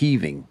dry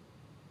heaving.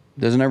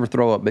 Doesn't ever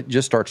throw up, but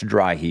just starts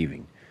dry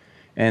heaving.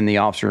 And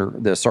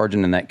the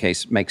sergeant in that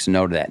case, makes a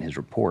note of that in his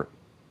report.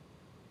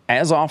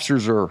 As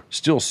officers are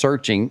still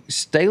searching,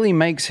 Staley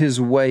makes his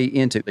way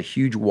into a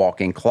huge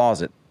walk-in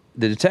closet.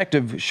 The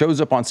detective shows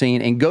up on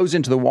scene and goes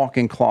into the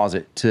walk-in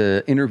closet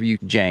to interview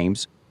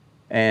James.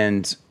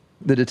 And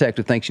the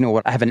detective thinks,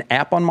 what, I have an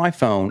app on my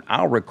phone.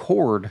 I'll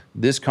record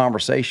this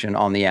conversation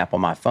on the app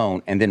on my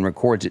phone, and then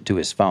records it to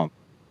his phone.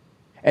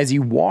 As he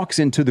walks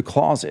into the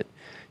closet,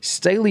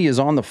 Staley is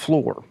on the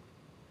floor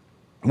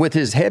with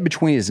his head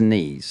between his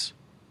knees,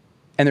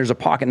 and there's a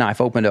pocket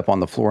knife opened up on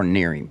the floor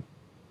near him.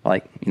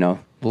 Like, a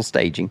little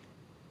staging.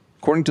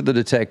 According to the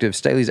detective,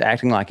 Staley's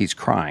acting like he's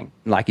crying,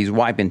 like he's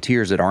wiping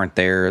tears that aren't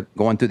there,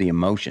 going through the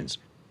emotions.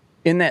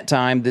 In that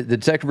time, the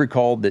detective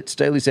recalled that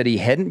Staley said he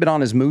hadn't been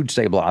on his mood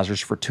stabilizers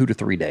for 2 to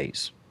 3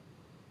 days.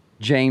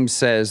 James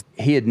says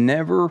he had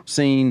never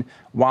seen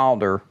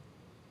Wilder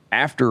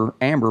after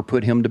Amber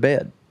put him to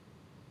bed.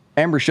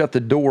 Amber shut the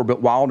door,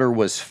 but Wilder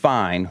was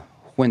fine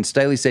when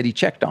Staley said he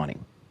checked on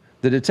him.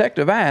 The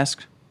detective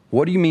asked,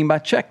 "What do you mean by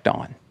checked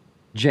on?"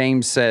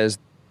 James says,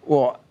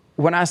 "Well,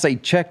 when I say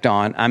checked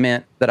on, I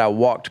meant that I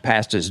walked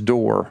past his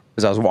door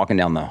as I was walking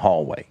down the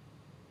hallway."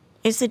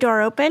 Is the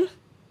door open?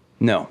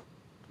 No.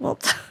 Well,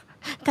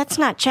 that's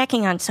not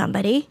checking on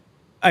somebody.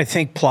 I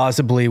think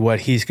plausibly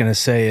what he's going to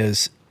say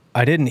is,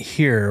 I didn't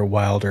hear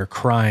Wilder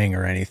crying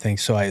or anything,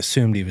 so I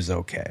assumed he was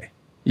okay.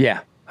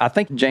 Yeah. I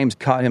think James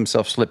caught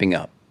himself slipping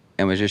up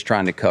and was just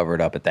trying to cover it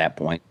up at that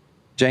point.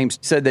 James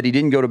said that he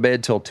didn't go to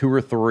bed till 2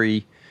 or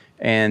 3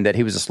 and that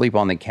he was asleep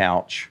on the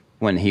couch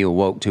when he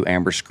awoke to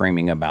Amber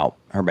screaming about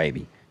her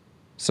baby.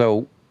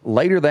 So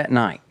later that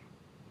night,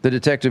 the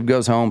detective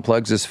goes home,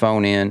 plugs his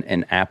phone in,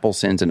 and Apple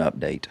sends an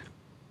update.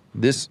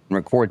 This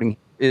recording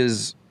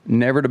is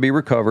never to be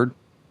recovered.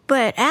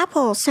 But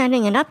Apple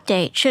sending an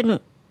update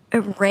shouldn't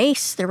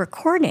erase the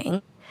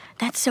recording.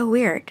 That's so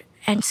weird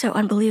and so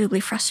unbelievably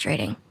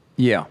frustrating.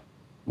 Yeah,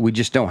 we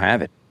just don't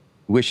have it.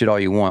 Wish it all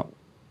you want.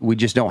 We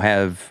just don't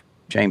have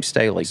James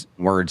Staley's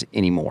words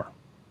anymore.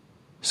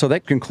 So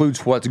that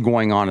concludes what's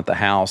going on at the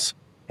house,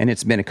 and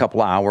it's been a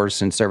couple of hours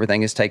since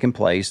everything has taken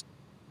place.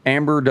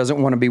 Amber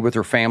doesn't want to be with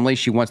her family.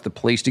 She wants the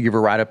police to give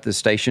her right up to the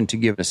station to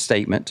give a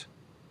statement.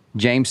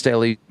 James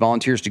Staley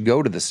volunteers to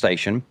go to the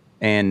station,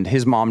 and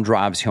his mom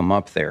drives him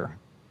up there.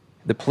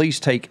 The police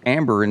take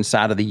Amber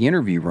inside of the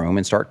interview room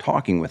and start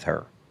talking with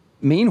her.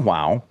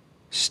 Meanwhile,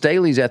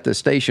 Staley's at the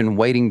station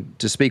waiting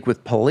to speak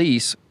with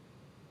police.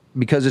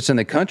 Because it's in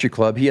the country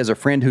club, he has a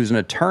friend who's an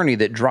attorney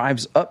that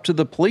drives up to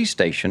the police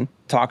station,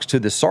 talks to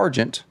the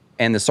sergeant,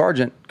 and the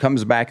sergeant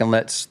comes back and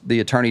lets the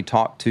attorney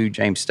talk to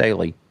James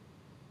Staley.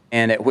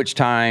 And at which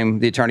time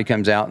the attorney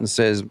comes out and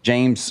says,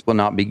 James will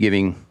not be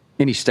giving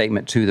any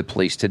statement to the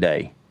police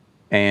today.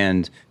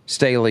 And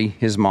Staley,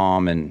 his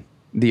mom, and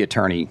the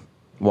attorney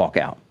walk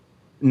out.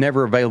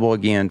 Never available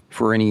again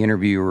for any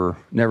interview, or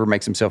never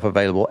makes himself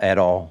available at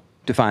all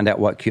to find out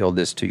what killed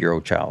this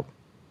 2-year-old child.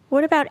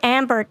 What about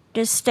Amber?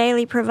 Does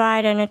Staley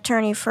provide an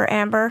attorney for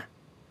Amber?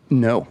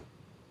 No.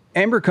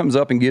 Amber comes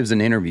up and gives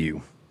an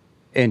interview,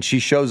 and she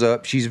shows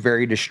up. She's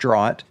very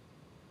distraught.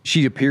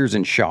 She appears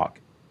in shock.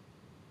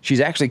 She's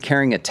actually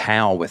carrying a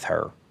towel with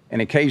her.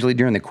 And occasionally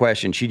during the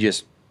question,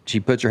 she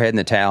puts her head in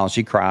the towel,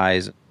 she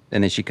cries,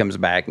 and then she comes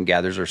back and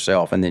gathers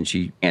herself, and then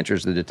she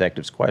answers the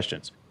detective's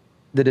questions.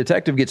 The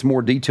detective gets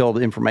more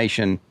detailed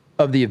information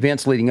of the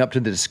events leading up to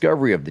the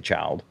discovery of the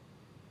child.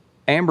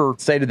 Amber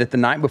stated that the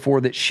night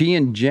before that she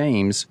and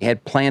James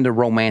had planned a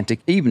romantic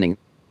evening.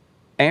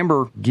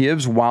 Amber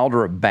gives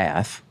Wilder a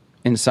bath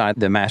inside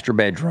the master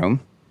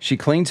bedroom. She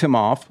cleans him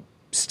off.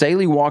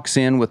 Staley walks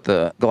in with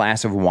a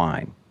glass of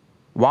wine.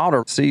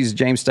 Wilder sees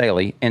James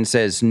Staley and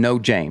says, "No,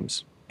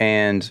 James."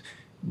 And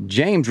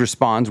James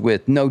responds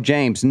with, "No,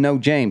 James,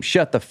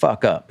 shut the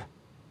fuck up."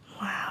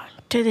 Wow.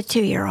 To the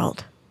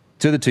 2-year-old.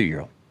 To the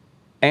 2-year-old.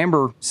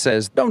 Amber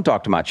says, "Don't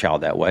talk to my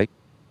child that way."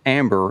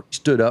 Amber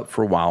stood up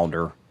for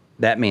Wilder.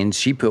 That means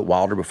she put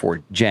Wilder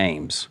before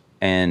James,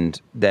 and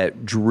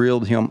that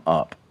drilled him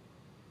up.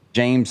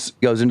 James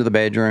goes into the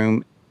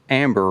bedroom.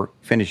 Amber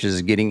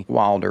finishes getting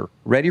Wilder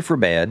ready for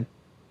bed.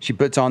 She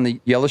puts on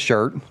the yellow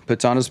shirt,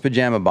 puts on his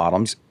pajama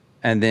bottoms,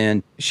 and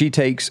then she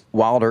takes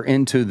Wilder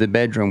into the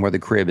bedroom where the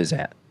crib is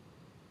at.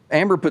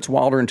 Amber puts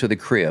Wilder into the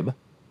crib.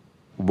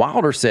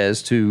 Wilder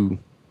says to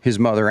his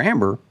mother,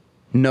 Amber,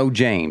 "No,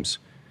 James."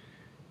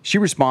 She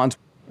responds,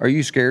 "Are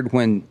you scared?"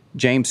 when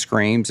James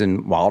screams,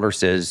 and Wilder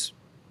says,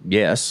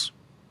 "Yes."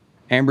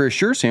 Amber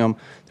assures him,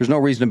 "There's no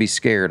reason to be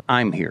scared.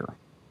 I'm here."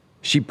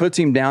 She puts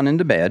him down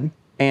into bed,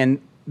 and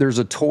there's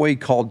a toy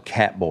called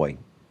Catboy.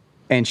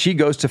 And she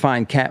goes to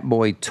find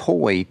Catboy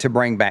toy to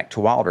bring back to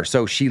Wilder.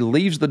 So she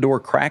leaves the door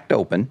cracked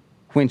open.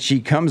 When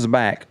she comes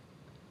back,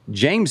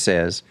 James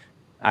says,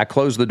 "I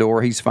closed the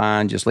door. He's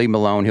fine. Just leave him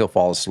alone. He'll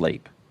fall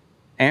asleep."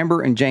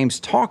 Amber and James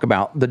talk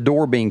about the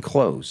door being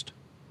closed,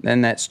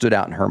 and that stood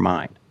out in her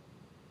mind.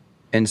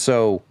 And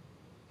so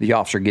the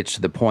officer gets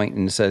to the point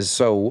and says,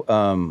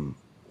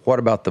 what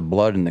about the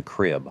blood in the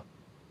crib?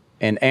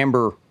 And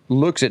Amber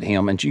looks at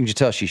him, and you can just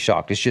tell she's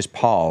shocked. It's just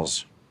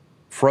paused,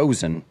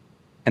 frozen.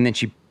 And then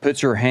she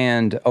puts her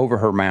hand over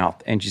her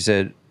mouth, and she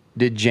said,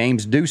 "Did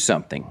James do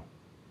something?"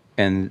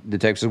 And the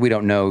detective says, "We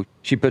don't know."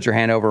 She puts her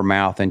hand over her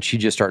mouth, and she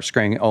just starts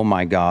screaming, "Oh,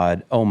 my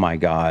God, oh, my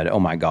God, oh,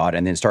 my God,"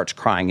 and then starts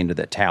crying into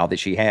that towel that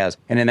she has.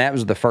 And then that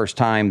was the first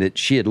time that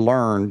she had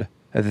learned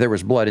that there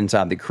was blood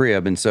inside the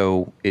crib, and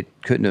so it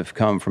couldn't have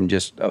come from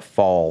just a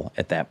fall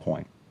at that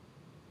point.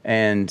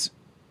 And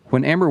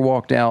when Amber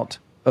walked out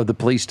of the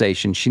police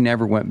station, she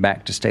never went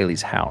back to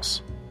Staley's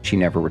house. She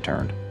never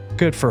returned.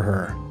 Good for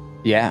her.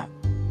 Yeah.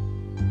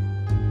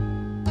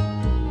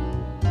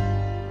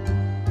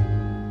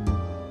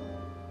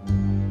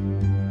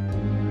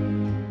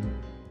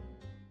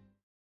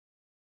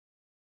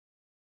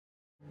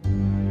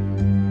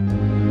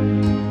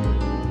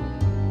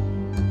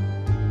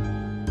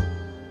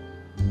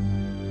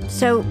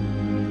 So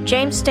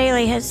James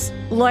Staley has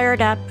lawyered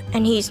up,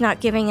 and he's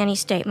not giving any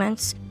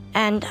statements.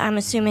 And I'm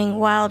assuming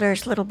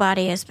Wilder's little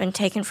body has been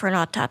taken for an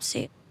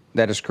autopsy.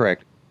 That is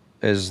correct.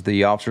 As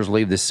the officers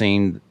leave the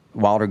scene,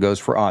 Wilder goes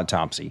for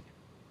autopsy.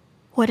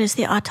 What does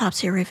the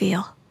autopsy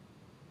reveal?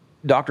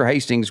 Dr.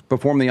 Hastings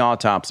performed the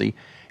autopsy,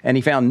 and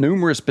he found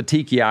numerous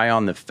petechiae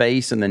on the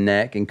face and the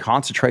neck and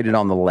concentrated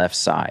on the left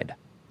side.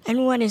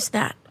 And what is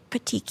that,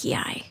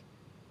 petechiae?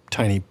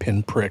 Tiny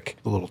pinprick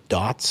little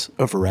dots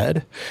of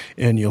red,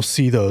 and you'll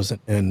see those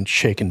in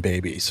shaken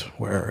babies,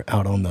 where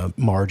out on the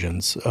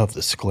margins of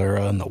the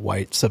sclera and the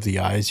whites of the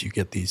eyes, you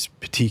get these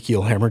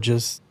petechial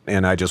hemorrhages.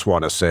 And I just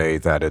want to say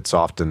that it's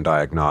often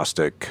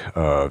diagnostic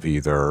of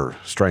either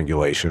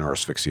strangulation or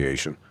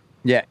asphyxiation.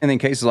 Yeah, and in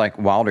cases like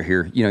Wilder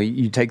here,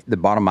 you take the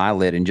bottom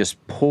eyelid and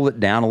just pull it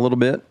down a little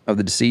bit of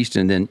the deceased,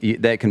 and then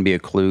that can be a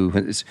clue.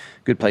 It's a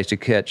good place to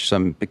catch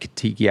some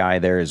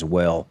petechiae there as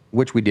well,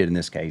 which we did in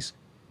this case.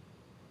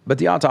 But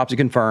the autopsy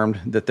confirmed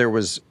that there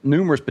was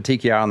numerous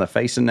petechiae on the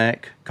face and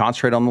neck,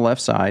 concentrated on the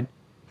left side.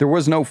 There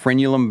was no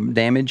frenulum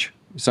damage.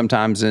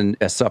 Sometimes in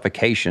a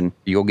suffocation,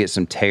 you'll get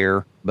some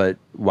tear, but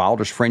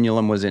Wilder's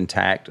frenulum was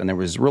intact, and there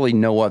was really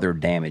no other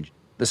damage.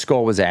 The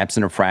skull was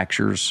absent of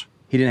fractures.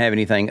 He didn't have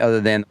anything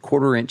other than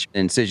 1/4-inch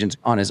incisions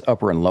on his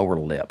upper and lower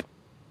lip.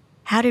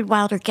 How did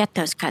Wilder get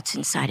those cuts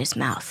inside his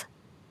mouth?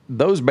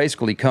 those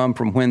basically come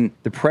from when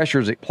the pressure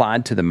is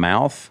applied to the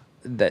mouth.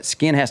 That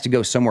skin has to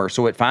go somewhere,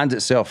 so it finds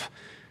itself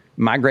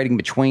migrating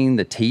between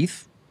the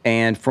teeth.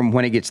 And from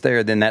when it gets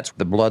there, then that's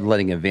the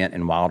bloodletting event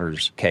in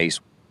Wilder's case.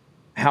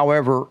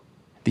 However,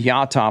 the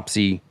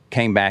autopsy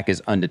came back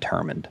as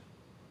undetermined.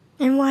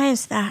 And why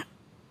is that?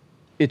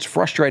 It's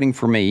frustrating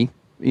for me,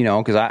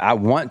 because I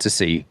want to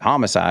see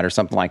homicide or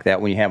something like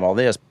that when you have all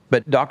this.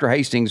 But Dr.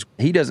 Hastings,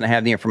 he doesn't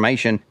have the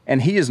information,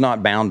 and he is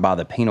not bound by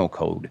the penal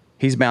code.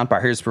 He's bound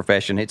by his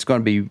profession. It's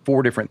going to be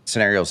 4 different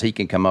scenarios he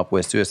can come up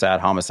with: suicide,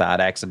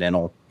 homicide,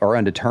 accidental, or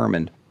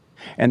undetermined.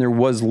 And there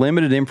was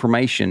limited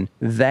information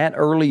that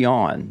early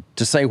on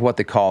to say what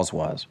the cause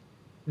was.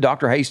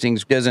 Dr.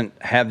 Hastings doesn't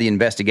have the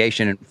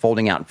investigation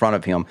unfolding out in front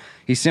of him.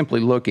 He's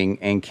simply looking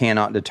and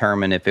cannot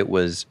determine if it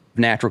was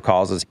natural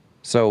causes.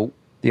 So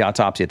the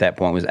autopsy at that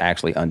point was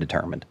actually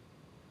undetermined.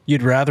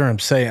 You'd rather him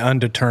say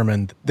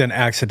undetermined than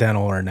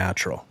accidental or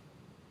natural.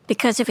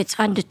 Because if it's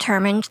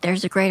undetermined,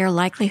 there's a greater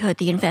likelihood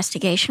the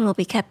investigation will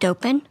be kept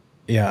open?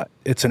 Yeah,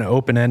 it's an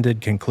open-ended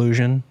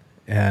conclusion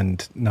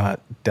and not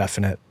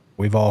definite.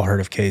 We've all heard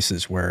of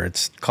cases where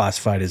it's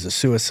classified as a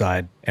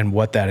suicide, and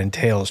what that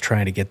entails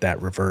trying to get that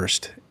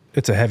reversed.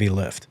 It's a heavy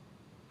lift.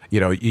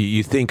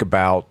 You think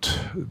about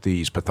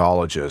these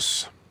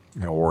pathologists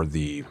or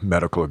the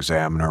medical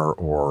examiner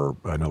or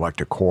an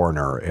elected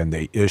coroner, and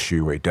they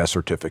issue a death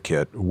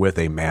certificate with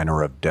a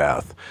manner of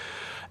death.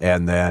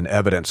 And then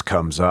evidence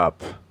comes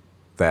up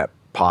that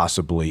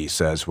possibly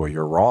says, well,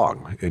 you're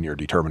wrong in your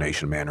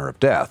determination manner of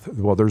death.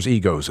 Well, there's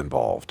egos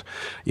involved,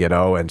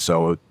 and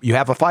so you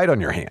have a fight on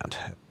your hand.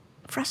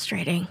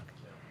 Frustrating.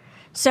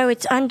 So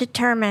it's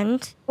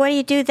undetermined. What do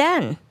you do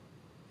then?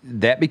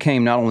 That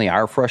became not only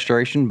our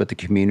frustration, but the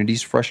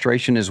community's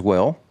frustration as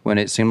well, when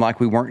it seemed like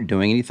we weren't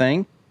doing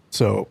anything.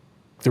 So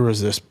there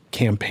was this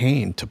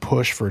campaign to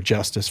push for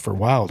justice for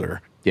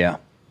Wilder. Yeah.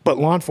 But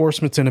law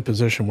enforcement's in a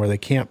position where they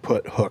can't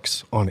put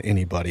hooks on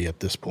anybody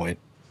at this point.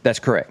 That's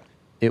correct.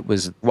 It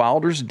was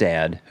Wilder's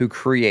dad who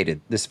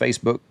created this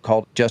Facebook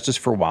called Justice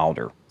for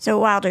Wilder. So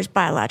Wilder's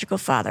biological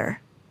father.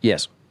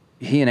 Yes.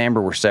 He and Amber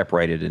were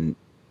separated, and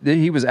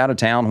he was out of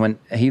town when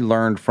he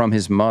learned from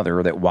his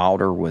mother that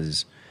Wilder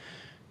was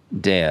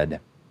dead.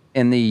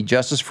 In the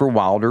Justice for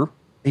Wilder,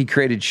 he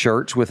created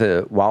shirts with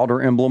a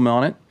Wilder emblem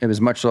on it. It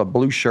was much like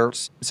blue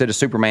shirts. Instead of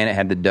Superman, it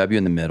had the W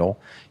in the middle.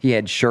 He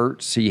had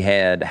shirts. He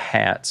had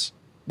hats.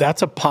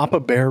 That's a Papa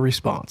Bear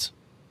response.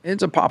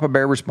 It's a Papa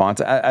Bear response.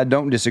 I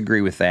don't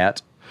disagree with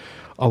that.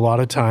 A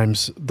lot of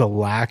times the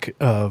lack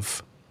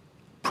of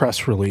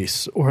press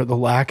release or the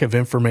lack of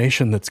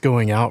information that's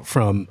going out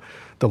from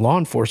the law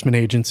enforcement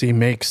agency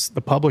makes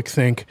the public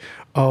think,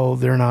 oh,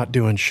 they're not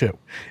doing shit.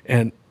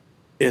 And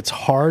it's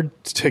hard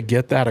to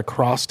get that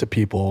across to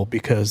people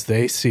because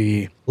they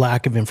see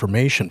lack of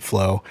information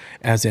flow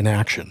as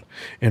inaction.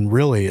 And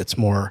really, it's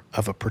more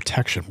of a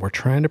protection. We're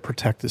trying to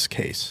protect this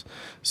case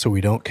so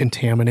we don't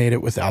contaminate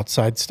it with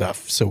outside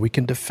stuff so we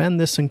can defend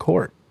this in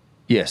court.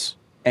 Yes.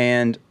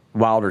 And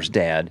Wilder's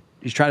dad,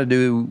 he's trying to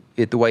do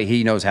it the way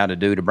he knows how to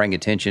do to bring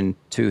attention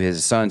to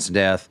his son's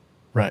death.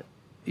 Right.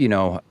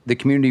 The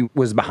community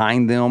was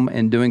behind them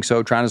in doing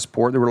so, trying to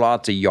support. There were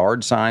lots of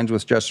yard signs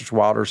with Justice for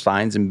Wilder,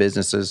 signs in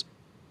businesses.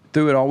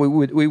 Through it all,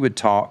 we would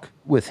talk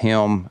with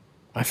him.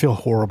 I feel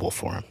horrible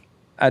for him.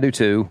 I do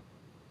too.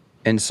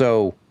 And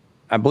so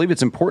I believe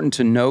it's important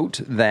to note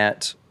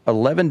that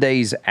 11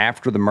 days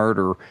after the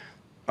murder,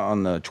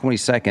 on the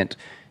 22nd,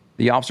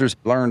 the officers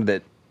learned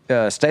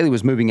that Staley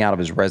was moving out of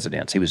his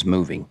residence. He was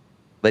moving.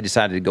 They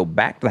decided to go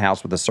back to the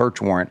house with a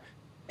search warrant.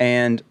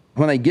 And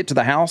when they get to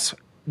the house,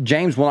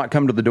 James will not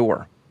come to the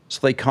door. So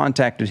they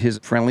contacted his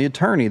friendly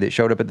attorney that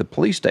showed up at the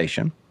police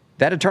station.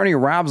 That attorney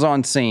arrives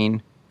on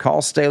scene,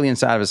 calls Staley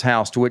inside of his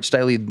house, to which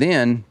Staley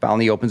then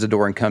finally opens the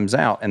door and comes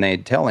out. And they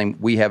tell him,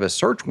 we have a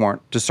search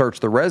warrant to search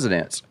the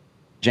residence.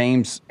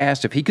 James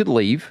asked if he could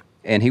leave,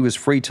 and he was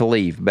free to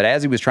leave. But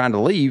as he was trying to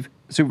leave,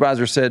 the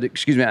supervisor said,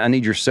 excuse me, I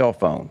need your cell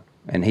phone.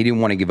 And he didn't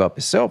want to give up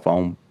his cell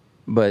phone.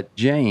 But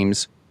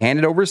James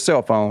handed over his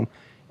cell phone,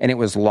 and it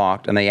was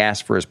locked, and they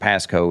asked for his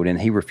passcode,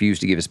 and he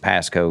refused to give his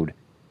passcode.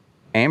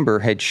 Amber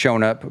had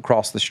shown up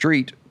across the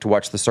street to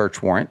watch the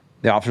search warrant.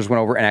 The officers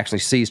went over and actually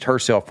seized her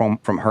cell phone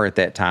from her at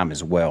that time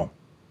as well.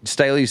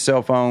 Staley's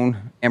cell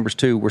phone, Amber's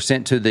too, were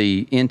sent to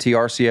the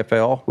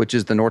NTRCFL, which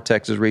is the North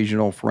Texas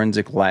Regional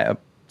Forensic Lab,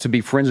 to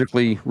be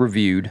forensically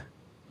reviewed.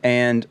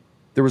 And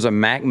there was a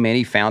Mac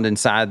Mini found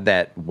inside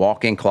that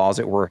walk-in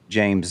closet where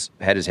James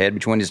had his head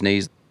between his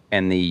knees,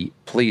 and the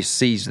police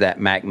seized that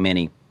Mac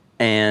Mini.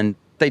 And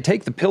they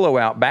take the pillow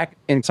out back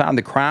inside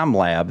the crime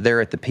lab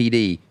there at the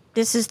PD.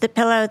 This is the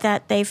pillow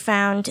that they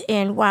found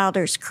in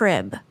Wilder's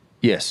crib.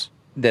 Yes,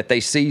 that they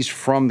seized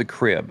from the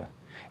crib.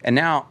 And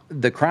now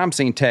the crime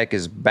scene tech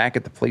is back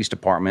at the police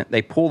department.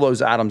 They pull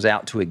those items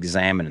out to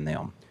examine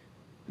them.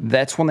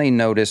 That's when they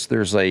notice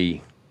there's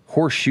a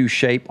horseshoe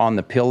shape on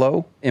the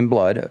pillow in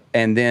blood,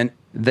 and then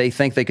they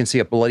think they can see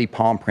a bloody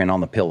palm print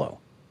on the pillow.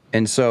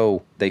 And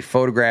so they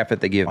photograph it,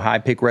 they give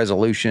high-pic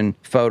resolution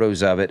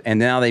photos of it, and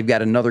now they've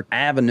got another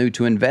avenue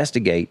to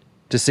investigate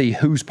to see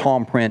whose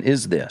palm print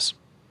is this.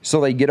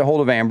 So they get a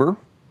hold of Amber.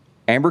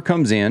 Amber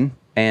comes in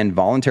and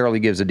voluntarily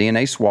gives a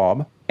DNA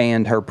swab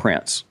and her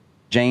prints.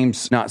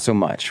 James, not so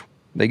much.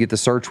 They get the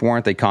search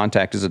warrant. They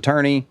contact his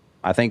attorney.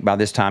 I think by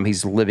this time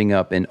he's living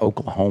up in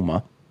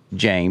Oklahoma.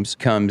 James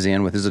comes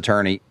in with his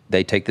attorney.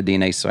 They take the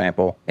DNA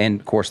sample and,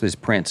 of course, his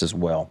prints as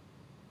well.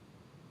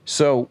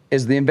 So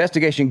as the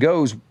investigation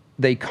goes,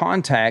 they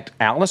contact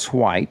Alice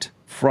White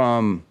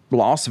from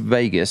Las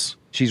Vegas.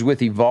 She's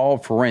with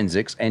Evolve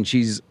Forensics, and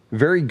she's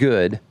very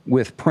good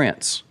with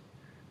prints.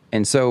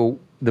 And so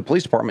the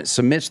police department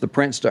submits the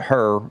prints to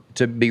her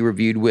to be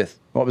reviewed with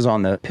what was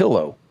on the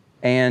pillow.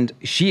 And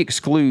she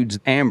excludes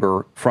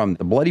Amber from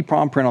the bloody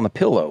palm print on the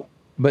pillow,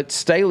 but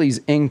Staley's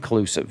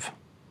inclusive.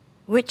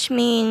 Which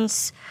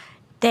means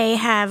they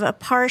have a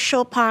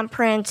partial palm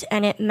print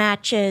and it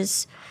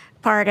matches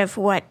part of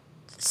what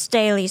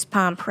Staley's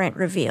palm print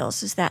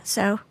reveals. Is that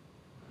so?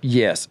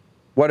 Yes.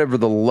 Whatever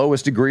the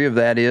lowest degree of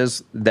that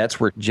is, that's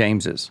where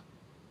James is.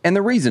 And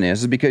the reason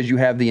is because you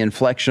have the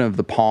inflection of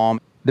the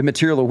palm, the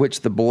material of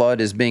which the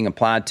blood is being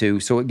applied to,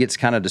 so it gets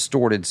kind of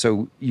distorted.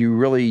 So you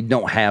really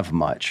don't have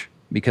much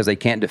because they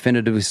can't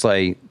definitively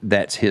say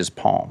that's his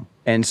palm.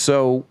 And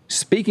so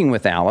speaking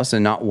with Alice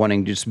and not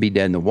wanting to just be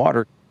dead in the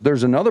water,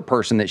 there's another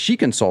person that she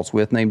consults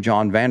with named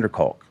John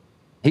Vanderkalk.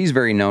 He's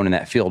very known in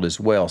that field as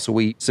well. So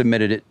we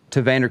submitted it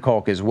to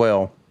Vanderkalk as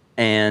well.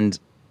 And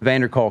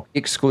Vanderkalk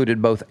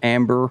excluded both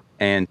Amber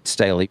and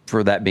Staley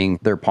for that being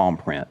their palm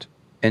print.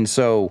 And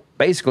so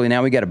basically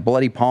now we got a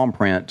bloody palm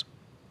print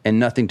and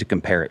nothing to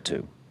compare it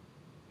to.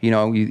 You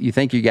know, you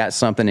think you got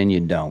something and you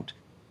don't.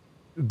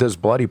 This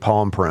bloody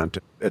palm print,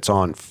 it's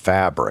on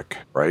fabric,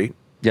 right?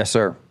 Yes,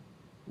 sir.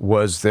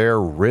 Was there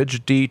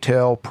ridge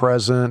detail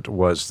present?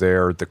 Was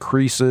there the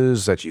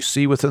creases that you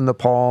see within the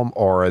palm?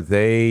 Or are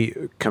they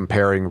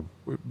comparing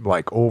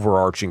like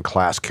overarching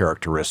class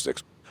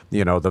characteristics?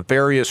 You know, the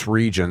various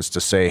regions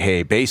to say,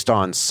 hey, based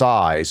on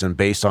size and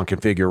based on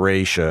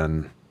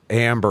configuration,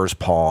 Amber's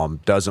palm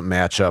doesn't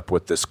match up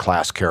with this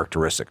class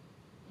characteristic.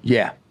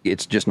 Yeah,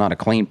 it's just not a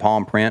clean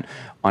palm print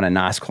on a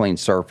nice clean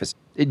surface.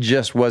 It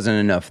just wasn't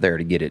enough there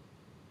to get it.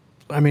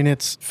 I mean,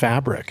 it's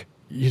fabric.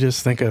 You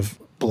just think of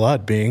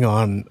blood being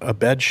on a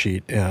bed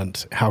sheet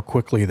and how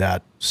quickly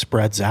that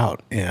spreads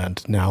out.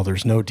 And now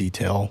there's no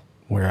detail,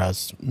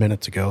 whereas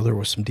minutes ago there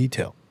was some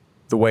detail.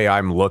 The way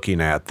I'm looking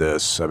at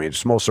this, I mean,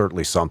 it's most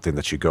certainly something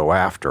that you go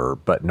after,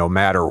 but no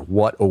matter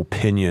what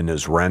opinion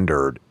is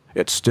rendered,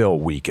 it's still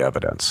weak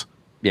evidence.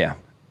 Yeah.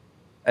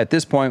 At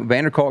this point,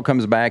 Vanderkalk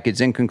comes back. It's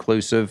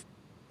inconclusive.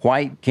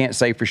 White can't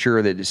say for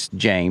sure that it's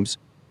James.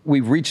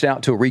 We've reached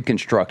out to a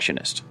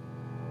reconstructionist.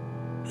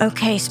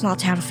 Okay, small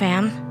town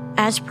fam.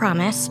 As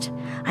promised,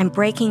 I'm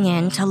breaking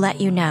in to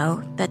let you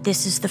know that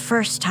this is the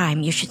first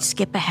time you should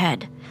skip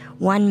ahead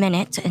 1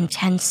 minute and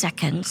 10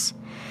 seconds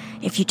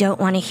if you don't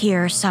want to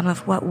hear some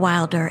of what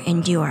Wilder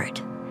endured.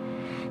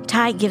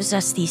 Ty gives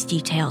us these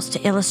details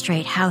to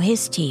illustrate how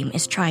his team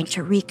is trying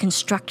to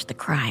reconstruct the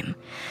crime,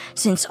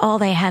 since all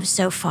they have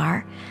so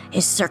far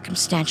is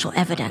circumstantial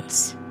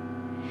evidence.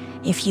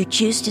 If you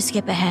choose to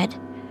skip ahead,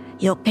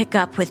 you'll pick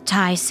up with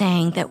Ty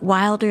saying that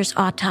Wilder's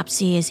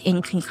autopsy is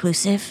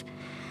inconclusive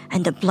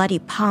and the bloody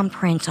palm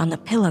print on the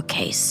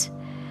pillowcase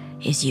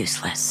is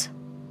useless.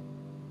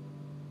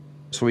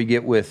 So we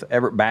get with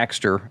Everett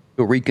Baxter,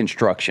 a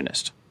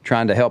reconstructionist,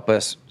 trying to help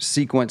us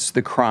sequence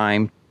the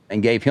crime,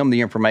 and gave him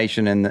the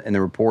information in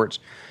the reports.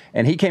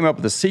 And he came up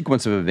with a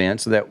sequence of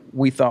events that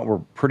we thought were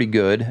pretty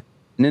good.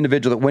 An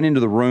individual that went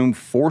into the room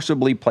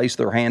forcibly placed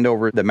their hand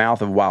over the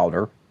mouth of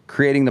Wilder,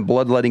 creating the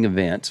bloodletting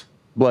event.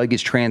 Blood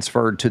gets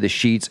transferred to the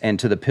sheets and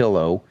to the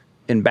pillow.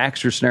 In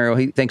Baxter's scenario,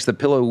 he thinks the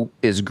pillow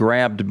is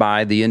grabbed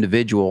by the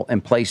individual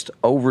and placed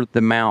over the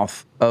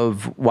mouth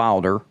of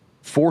Wilder,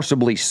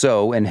 forcibly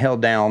so, and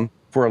held down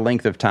for a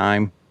length of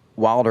time.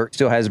 Wilder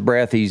still has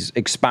breath. He's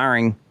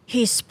expiring.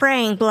 He's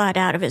spraying blood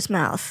out of his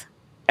mouth.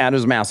 Out of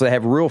his mouth. So they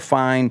have real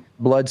fine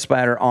blood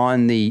splatter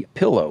on the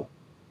pillow.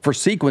 For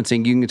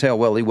sequencing, you can tell,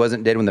 well, he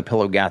wasn't dead when the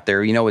pillow got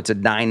there. You know, it's a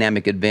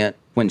dynamic event.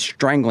 When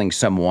strangling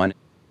someone,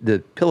 the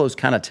pillow's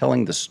kind of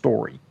telling the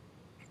story.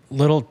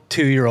 Little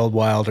 2-year-old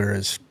Wilder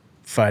is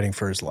fighting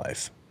for his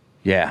life.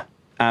 Yeah.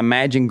 I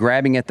imagine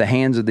grabbing at the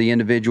hands of the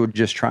individual,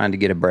 just trying to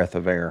get a breath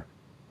of air.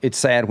 It's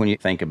sad when you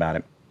think about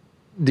it.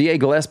 DA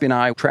Gillespie and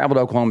I traveled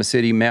to Oklahoma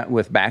City, met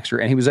with Baxter,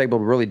 and he was able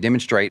to really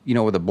demonstrate, you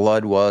know, where the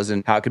blood was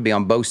and how it could be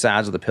on both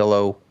sides of the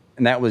pillow.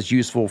 And that was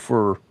useful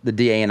for the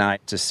DA and I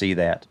to see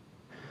that.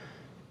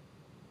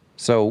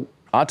 So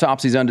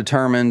autopsy's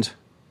undetermined.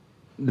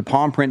 The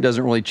palm print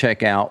doesn't really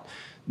check out.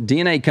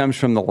 DNA comes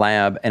from the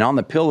lab, and on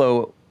the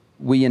pillow,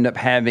 we end up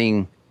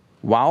having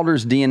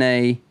Wilder's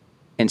DNA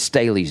and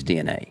Staley's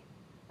DNA.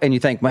 And you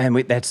think, man,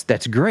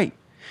 that's great.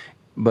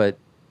 But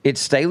it's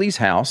Staley's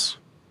house.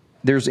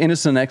 There's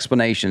innocent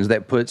explanations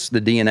that puts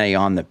the DNA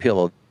on the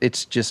pillow.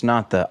 It's just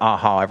not the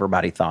aha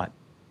everybody thought.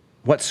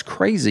 What's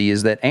crazy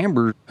is that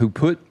Amber, who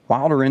put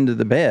Wilder into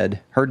the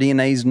bed, her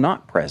DNA is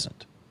not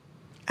present.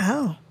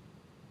 Oh.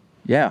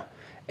 Yeah.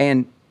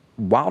 And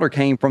Wilder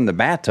came from the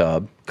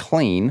bathtub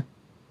clean.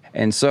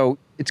 And so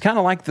It's kind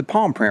of like the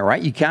palm print,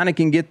 right? You kind of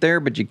can get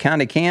there, but you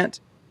kind of can't.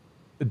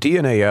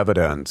 DNA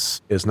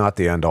evidence is not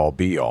the end-all,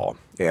 be-all,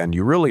 and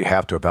you really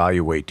have to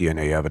evaluate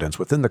DNA evidence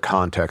within the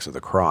context of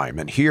the crime.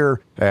 And here,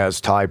 as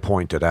Ty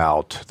pointed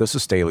out, this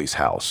is Staley's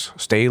house.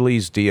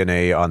 Staley's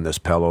DNA on this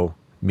pillow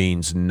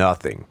means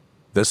nothing.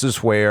 This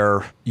is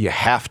where you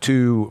have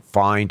to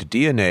find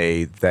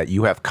DNA that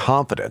you have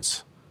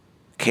confidence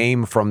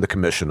came from the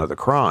commission of the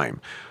crime.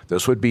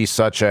 This would be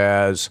such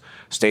as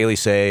Staley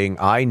saying,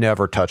 I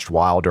never touched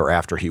Wilder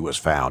after he was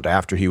found,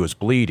 after he was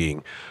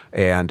bleeding,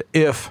 and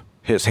if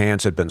his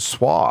hands had been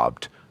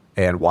swabbed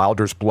and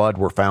Wilder's blood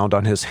were found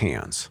on his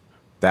hands,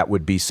 that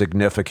would be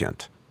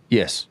significant.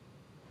 Yes.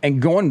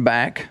 And going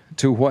back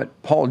to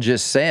what Paul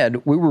just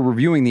said, we were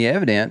reviewing the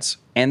evidence,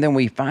 and then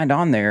we find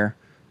on there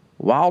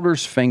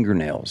Wilder's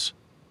fingernails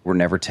were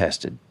never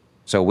tested.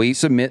 So we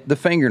submit the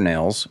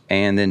fingernails,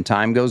 and then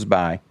time goes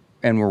by,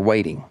 and we're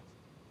waiting.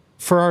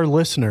 For our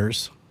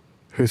listeners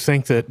who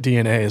think that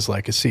DNA is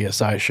like a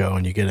CSI show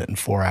and you get it in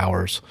 4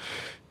 hours,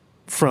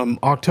 from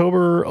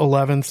October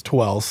 11th,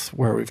 12th,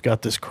 where we've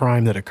got this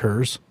crime that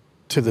occurs,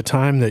 to the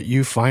time that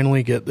you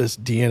finally get this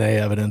DNA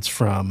evidence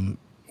from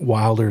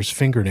Wilder's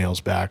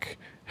fingernails back,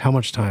 how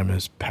much time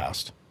has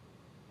passed?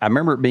 I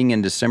remember it being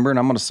in December, and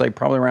I'm going to say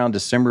probably around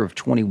December of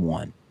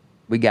 21.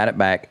 We got it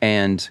back,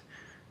 and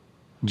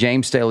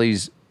James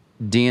Staley's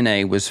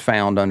DNA was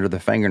found under the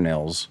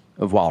fingernails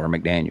of Wilder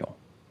McDaniel.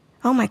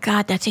 Oh my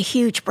God, that's a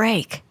huge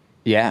break.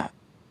 Yeah.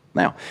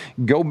 Now,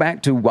 go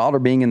back to Wilder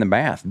being in the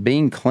bath,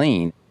 being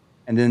clean.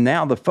 And then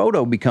now the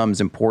photo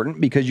becomes important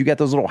because you got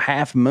those little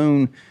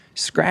half-moon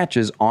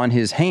scratches on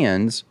his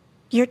hands.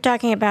 You're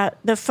talking about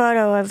the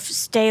photo of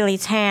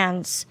Staley's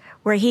hands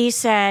where he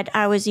said,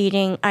 I was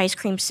eating ice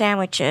cream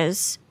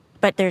sandwiches,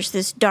 but there's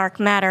this dark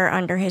matter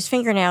under his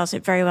fingernails.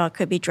 It very well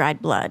could be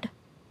dried blood.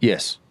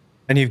 Yes.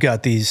 And you've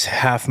got these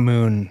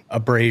half-moon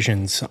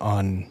abrasions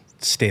on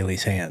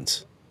Staley's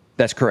hands.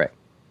 That's correct.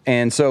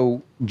 And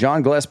so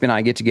John Gillespie and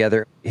I get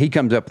together. He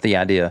comes up with the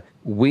idea,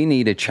 we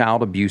need a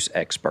child abuse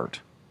expert.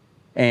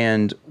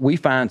 And we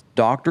find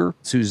Dr.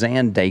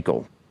 Suzanne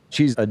Dakel.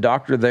 She's a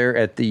doctor there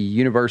at the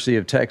University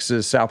of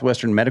Texas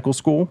Southwestern Medical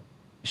School.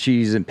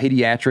 She's in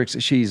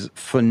pediatrics. She's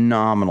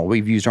phenomenal.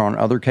 We've used her on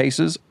other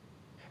cases.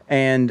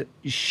 And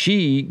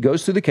she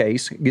goes through the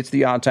case, gets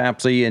the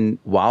autopsy and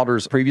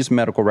Wilder's previous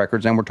medical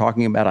records, and we're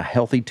talking about a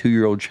healthy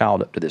 2-year-old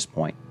child up to this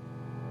point.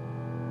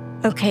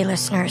 Okay,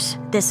 listeners,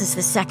 this is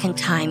the second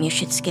time you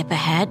should skip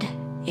ahead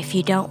if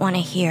you don't want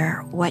to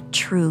hear what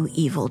true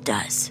evil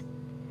does.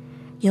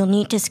 You'll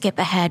need to skip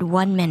ahead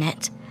 1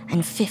 minute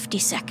and 50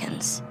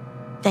 seconds.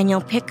 Then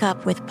you'll pick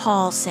up with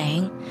Paul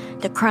saying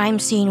the crime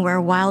scene where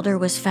Wilder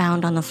was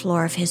found on the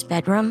floor of his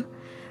bedroom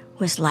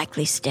was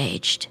likely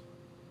staged.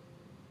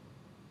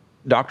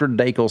 Dr.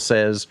 Dakel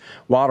says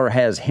Wilder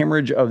has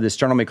hemorrhage of the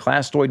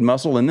sternocleidomastoid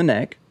muscle in the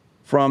neck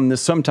from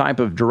some type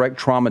of direct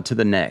trauma to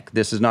the neck.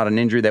 This is not an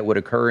injury that would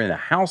occur in a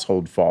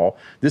household fall.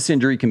 This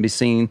injury can be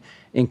seen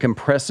in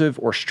compressive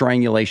or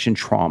strangulation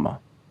trauma.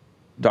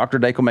 Dr.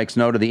 Dakel makes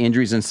note of the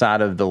injuries inside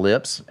of the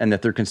lips and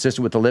that they're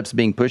consistent with the lips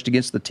being pushed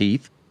against the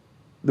teeth.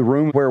 The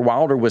room where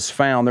Wilder was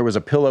found, there was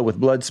a pillow with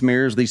blood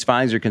smears. These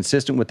findings are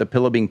consistent with the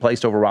pillow being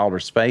placed over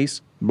Wilder's face,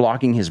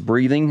 blocking his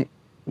breathing.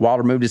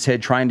 Wilder moved his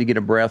head trying to get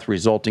a breath,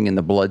 resulting in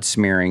the blood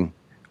smearing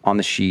on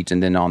the sheet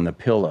and then on the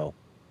pillow.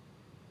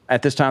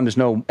 At this time, there's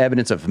no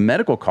evidence of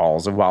medical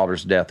cause of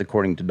Wilder's death,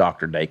 according to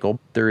Dr. Dakel.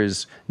 There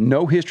is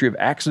no history of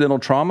accidental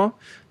trauma.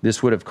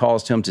 This would have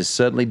caused him to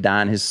suddenly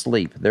die in his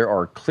sleep. There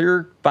are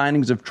clear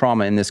findings of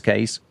trauma in this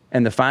case,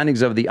 and the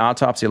findings of the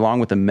autopsy, along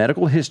with the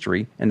medical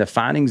history and the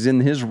findings in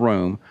his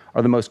room,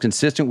 are the most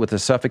consistent with a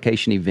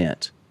suffocation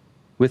event.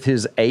 With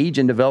his age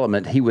and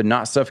development, he would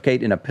not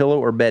suffocate in a pillow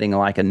or bedding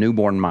like a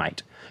newborn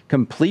might.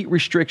 Complete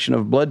restriction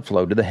of blood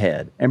flow to the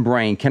head and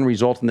brain can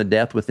result in the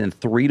death within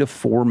 3 to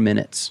 4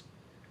 minutes.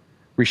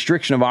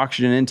 Restriction of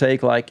oxygen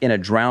intake, like in a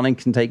drowning,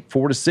 can take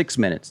 4 to 6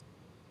 minutes.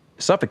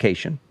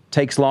 Suffocation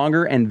takes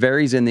longer and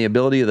varies in the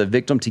ability of the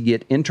victim to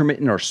get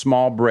intermittent or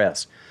small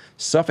breaths.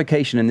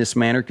 Suffocation in this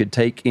manner could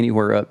take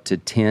anywhere up to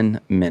 10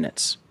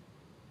 minutes.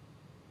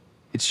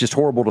 It's just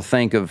horrible to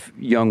think of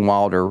young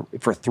Wilder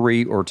for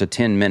 3 or to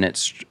 10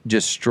 minutes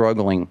just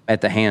struggling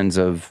at the hands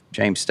of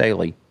James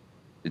Staley.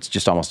 It's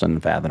just almost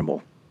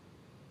unfathomable.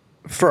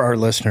 For our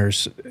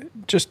listeners,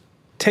 just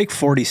take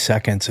 40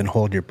 seconds and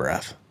hold your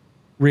breath.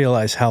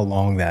 Realize how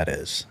long that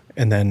is,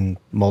 and then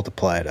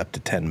multiply it up to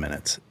 10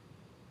 minutes.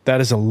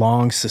 That is a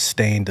long,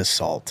 sustained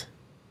assault.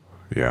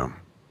 Yeah.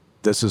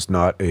 This is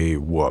not a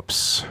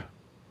whoops.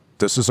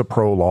 This is a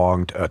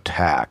prolonged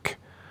attack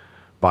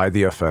by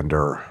the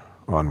offender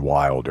on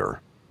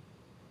Wilder.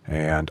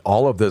 And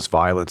all of this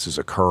violence is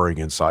occurring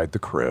inside the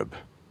crib.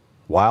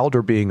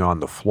 Wilder being on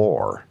the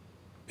floor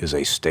is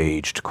a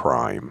staged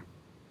crime.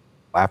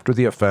 After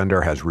the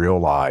offender has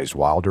realized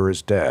Wilder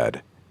is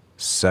dead,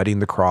 setting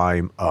the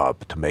crime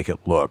up to make it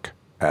look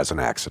as an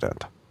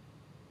accident.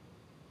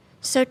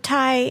 So,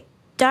 Ty,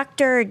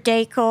 Dr.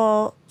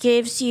 Dakel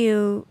gives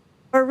you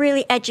a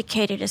really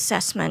educated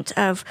assessment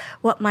of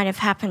what might have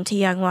happened to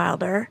young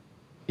Wilder.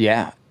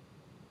 Yeah.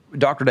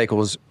 Dr. Daigle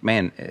was,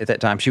 man, at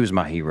that time, she was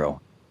my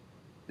hero.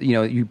 You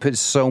know, you put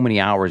so many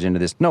hours into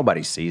this.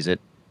 Nobody sees it.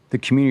 The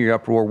community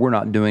uproar, we're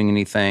not doing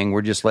anything.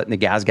 We're just letting the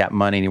guys got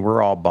money and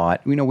we're all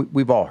bought. You know,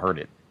 we've all heard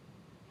it.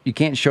 You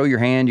can't show your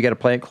hand. You got to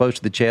play it close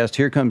to the chest.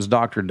 Here comes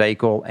Dr.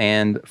 Daigle.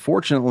 And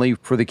fortunately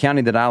for the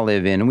county that I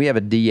live in, we have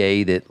a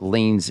DA that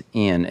leans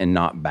in and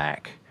not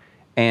back.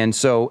 And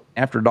so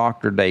after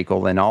Dr.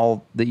 Daigle and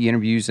all the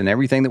interviews and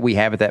everything that we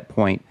have at that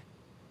point,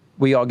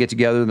 we all get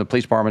together and the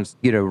police departments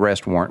get an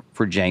arrest warrant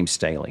for James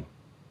Staley.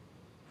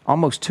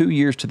 Almost 2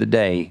 years to the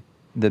day,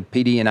 the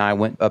PD and I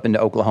went up into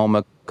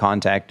Oklahoma,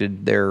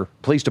 contacted their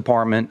police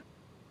department.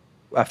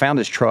 I found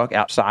his truck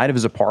outside of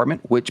his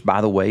apartment, which,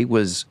 by the way,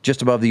 was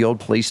just above the old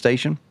police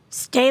station.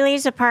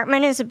 Staley's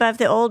apartment is above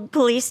the old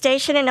police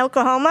station in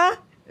Oklahoma?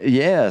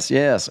 Yes.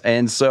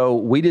 And so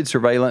we did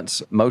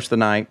surveillance most of the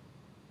night.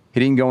 He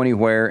didn't go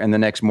anywhere, and the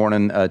next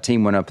morning, a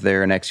team went up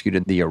there and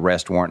executed the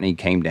arrest warrant, and he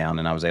came down,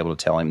 and I was able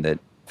to tell him that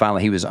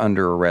finally he was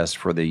under arrest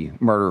for the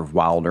murder of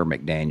Wilder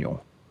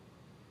McDaniel.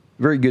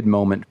 Very good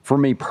moment for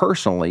me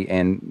personally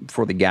and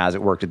for the guys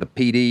that worked at the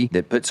PD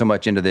that put so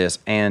much into this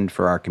and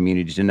for our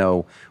community to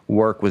know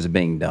work was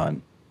being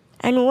done.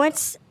 And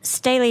what's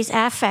Staley's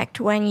affect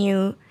when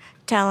you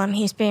tell him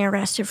he's being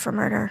arrested for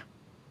murder?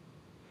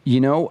 You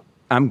know,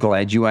 I'm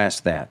glad you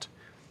asked that.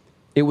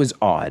 It was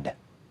odd.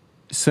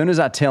 As soon as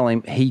I tell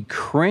him, he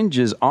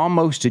cringes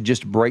almost to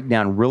just break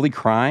down, really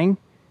crying,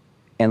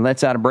 and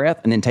lets out a breath,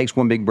 and then takes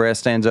one big breath,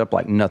 stands up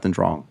like nothing's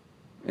wrong,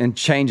 and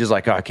changes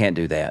like, oh, I can't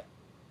do that.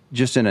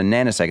 Just in a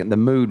nanosecond, the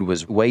mood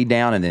was way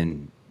down and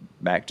then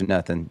back to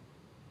nothing.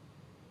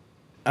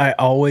 I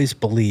always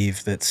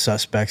believe that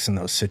suspects in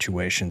those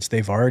situations,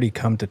 they've already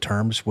come to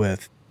terms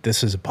with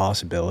this is a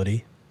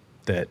possibility,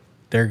 that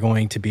they're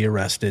going to be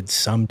arrested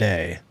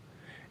someday.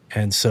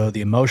 And so the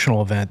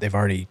emotional event, they've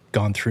already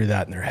gone through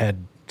that in their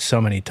head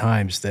so many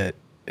times that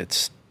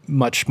it's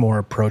much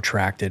more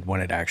protracted when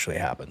it actually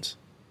happens.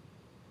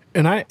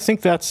 And I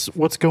think that's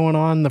what's going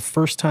on the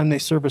first time they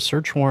serve a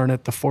search warrant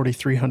at the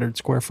 4,300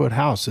 square foot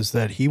house is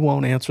that he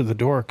won't answer the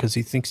door because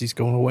he thinks he's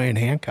going away in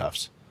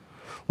handcuffs.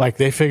 Like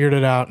they figured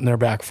it out and they're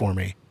back for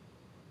me.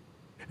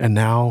 And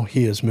now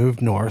he has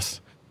moved north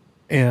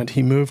and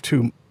he moved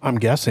to, I'm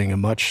guessing, a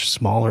much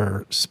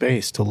smaller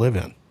space to live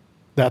in.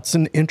 That's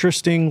an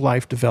interesting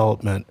life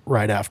development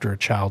right after a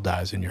child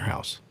dies in your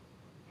house.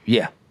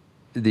 Yeah.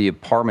 The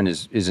apartment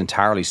is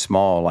entirely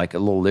small, like a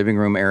little living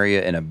room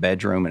area and a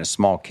bedroom and a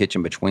small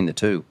kitchen between the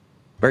two.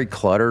 Very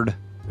cluttered.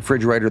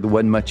 Refrigerator, there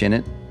wasn't much in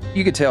it.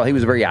 You could tell he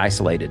was very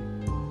isolated.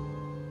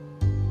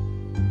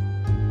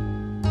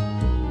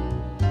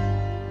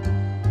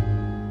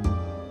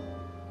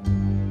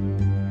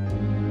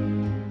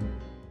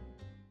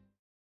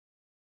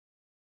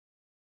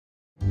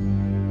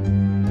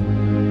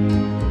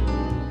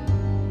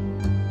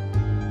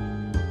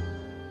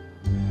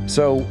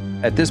 So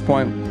at this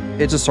point,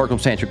 it's a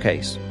circumstantial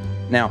case.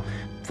 Now,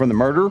 from the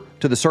murder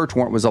to the search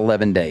warrant was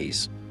 11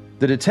 days.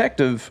 The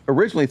detective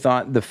originally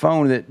thought the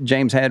phone that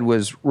James had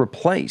was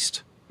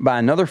replaced by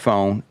another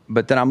phone,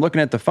 but then I'm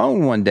looking at the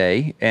phone one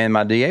day, and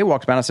my DA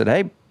walks by and I said,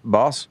 hey,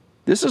 boss,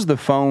 this is the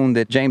phone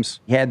that James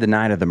had the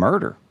night of the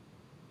murder.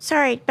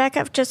 Sorry, back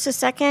up just a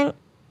second.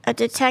 A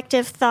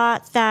detective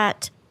thought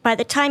that by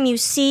the time you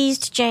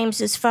seized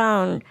James's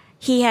phone,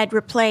 he had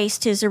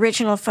replaced his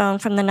original phone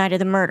from the night of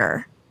the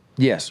murder.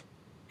 Yes.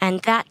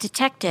 And that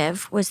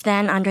detective was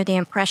then under the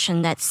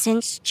impression that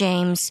since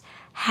James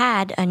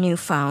had a new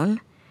phone,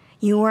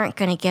 you weren't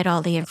going to get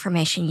all the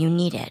information you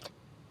needed.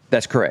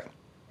 That's correct.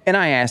 And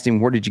I asked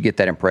him, where did you get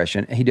that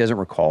impression? He doesn't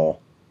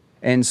recall.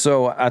 And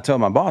so I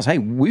told my boss, hey,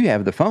 we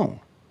have the phone.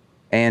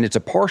 And it's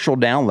a partial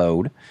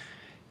download.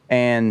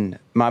 And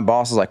my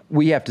boss is like,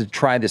 we have to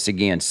try this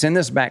again. Send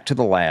this back to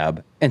the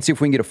lab and see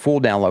if we can get a full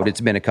download.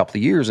 It's been a couple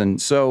of years.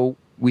 And so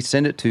we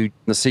send it to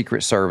the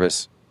Secret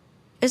Service.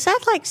 Is that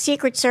like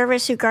Secret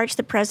Service who guards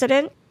the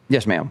president?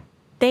 Yes, ma'am.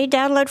 They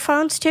download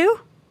phones too?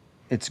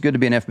 It's good to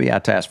be an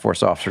FBI task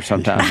force officer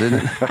sometimes,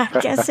 isn't it? I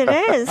guess it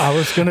is. I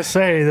was going to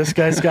say, this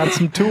guy's got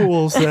some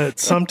tools that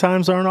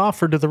sometimes aren't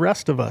offered to the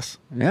rest of us.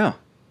 Yeah.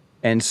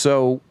 And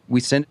so we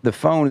sent the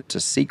phone to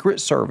Secret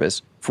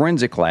Service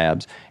Forensic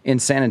Labs in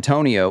San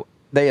Antonio.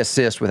 They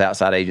assist with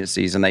outside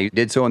agencies, and they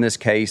did so in this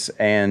case,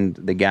 and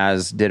the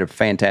guys did a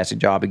fantastic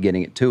job of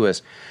getting it to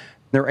us.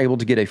 They're able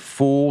to get a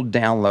full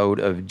download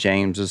of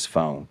James's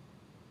phone.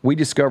 We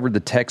discovered the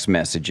text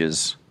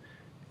messages,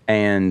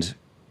 and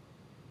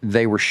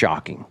they were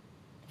shocking.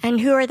 And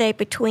who are they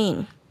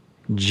between?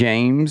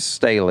 James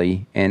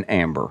Staley and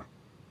Amber.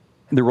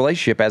 The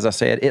relationship, as I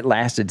said, it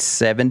lasted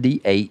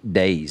 78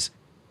 days.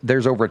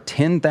 There's over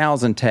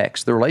 10,000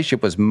 texts. The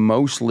relationship was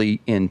mostly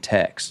in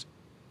text.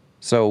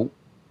 So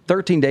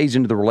 13 days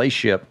into the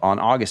relationship, on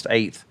August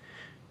 8th,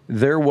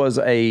 there was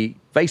a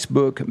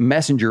Facebook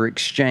Messenger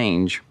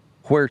exchange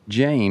where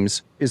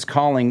James is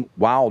calling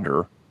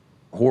Wilder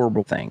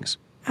horrible things.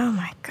 Oh,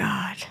 my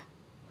God.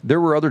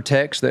 There were other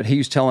texts that he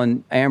was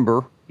telling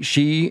Amber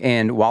she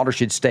and Wilder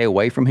should stay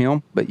away from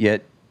him, but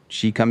yet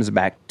she comes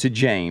back to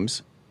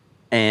James.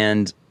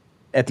 And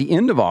At the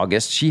end of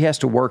August, she has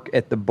to work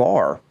at the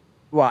bar.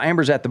 While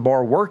Amber's at the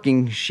bar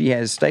working, she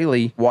has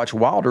Staley watch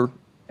Wilder.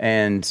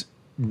 And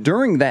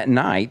during that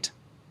night,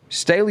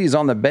 Staley is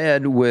on the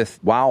bed with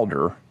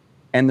Wilder,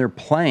 and they're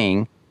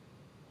playing,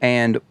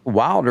 and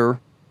Wilder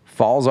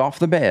falls off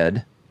the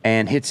bed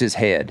and hits his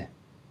head.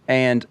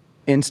 And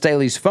in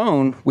Staley's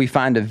phone, we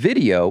find a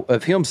video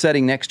of him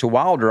sitting next to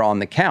Wilder on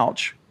the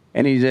couch,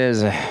 and he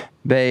says,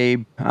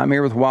 "Babe, I'm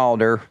here with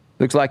Wilder.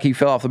 Looks like he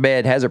fell off the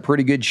bed, has a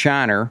pretty good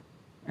shiner."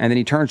 And then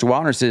he turns to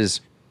Wilder and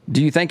says,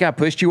 "Do you think I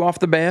pushed you off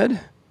the bed?"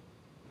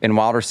 And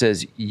Wilder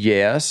says,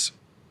 "Yes."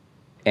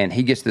 And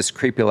he gets this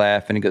creepy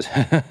laugh, and he goes,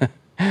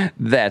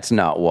 "That's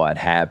not what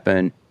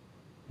happened.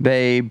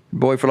 Babe,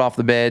 boy fell off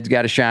the bed,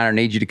 got a shiner,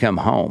 need you to come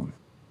home."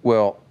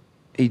 Well,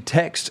 he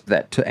texts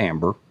that to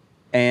Amber,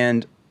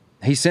 and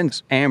he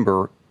sends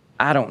Amber,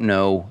 I don't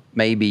know,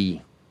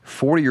 maybe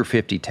 40 or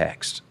 50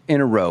 texts in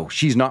a row.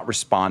 She's not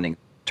responding.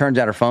 Turns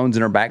out her phone's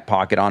in her back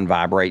pocket on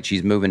vibrate.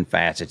 She's moving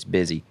fast. It's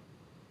busy.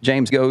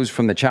 James goes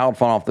from the child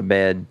falling off the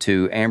bed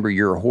to, "Amber,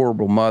 you're a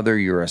horrible mother.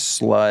 You're a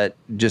slut,"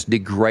 just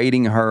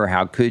degrading her.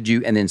 "How could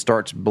you?" And then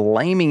starts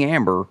blaming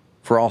Amber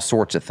for all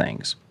sorts of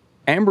things.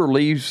 Amber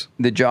leaves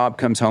the job,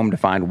 comes home to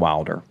find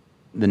Wilder.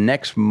 The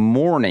next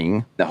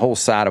morning, the whole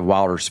side of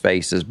Wilder's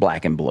face is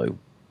black and blue.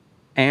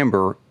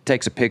 Amber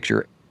takes a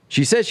picture.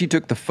 She says she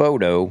took the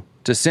photo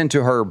to send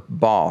to her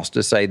boss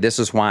to say, "This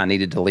is why I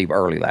needed to leave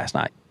early last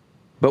night."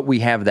 But we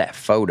have that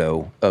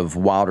photo of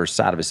Wilder's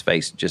side of his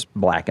face just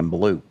black and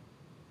blue.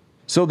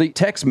 So the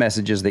text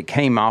messages that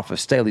came off of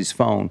Staley's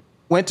phone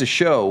went to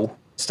show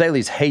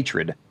Staley's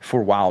hatred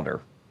for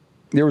Wilder.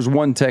 There was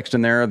one text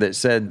in there that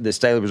said that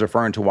Staley was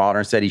referring to Wilder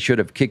and said he should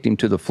have kicked him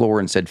to the floor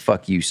and said,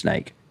 "Fuck you,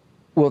 Snake."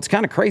 Well, it's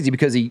kind of crazy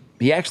because he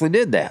actually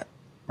did that,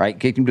 right?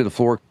 Kicked him to the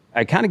floor.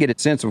 I kind of get a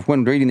sense of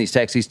when reading these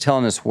texts, he's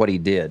telling us what he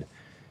did.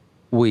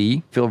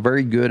 We feel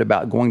very good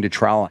about going to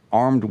trial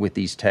armed with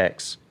these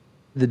texts.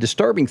 The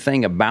disturbing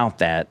thing about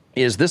that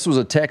is this was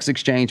a text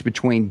exchange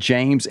between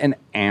James and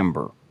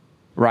Amber,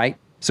 right?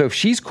 So if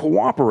she's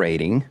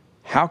cooperating,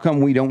 how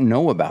come we don't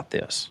know about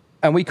this?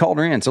 And we called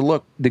her in. So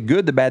look, the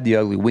good, the bad, the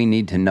ugly, we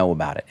need to know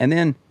about it. And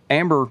then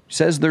Amber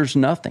says there's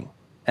nothing.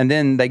 And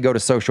then they go to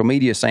social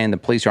media saying the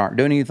police aren't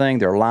doing anything,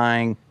 they're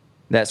lying,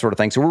 that sort of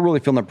thing. So we're really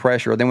feeling the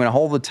pressure. Then when a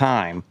whole the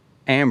time,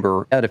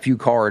 Amber had a few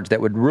cards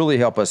that would really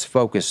help us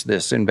focus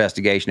this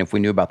investigation if we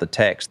knew about the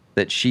text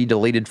that she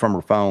deleted from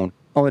her phone,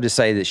 only to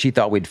say that she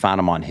thought we'd find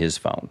them on his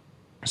phone.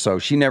 So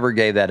she never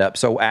gave that up.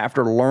 So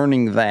after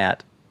learning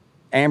that,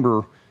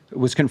 Amber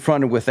was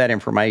confronted with that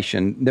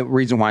information, the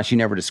reason why she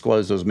never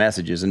disclosed those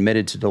messages,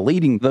 admitted to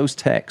deleting those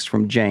texts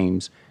from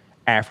James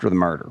after the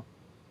murder.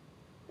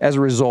 As a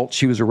result,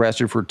 she was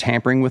arrested for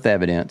tampering with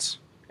evidence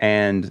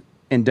and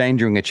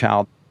endangering a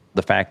child.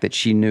 The fact that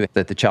she knew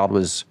that the child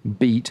was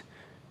beat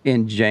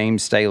in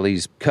James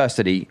Staley's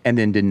custody and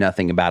then did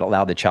nothing about it,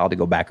 allowed the child to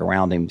go back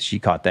around him, she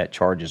caught that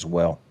charge as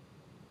well.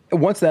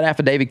 Once that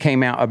affidavit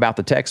came out about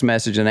the text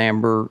message and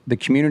Amber, the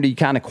community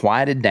kind of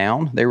quieted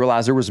down. They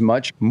realized there was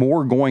much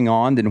more going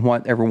on than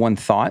what everyone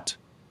thought.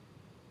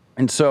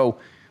 And so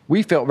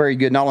we felt very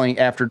good, not only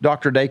after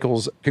Dr.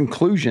 Dakel's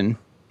conclusion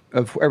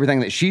of everything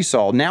that she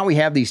saw, now we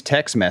have these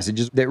text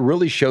messages that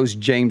really shows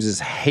James's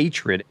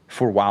hatred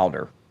for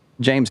Wilder.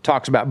 James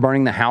talks about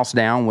burning the house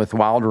down with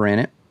Wilder in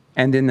it.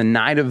 And then the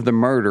night of the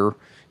murder,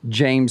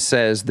 James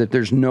says that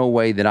there's no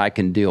way that I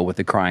can deal with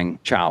a crying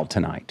child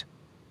tonight.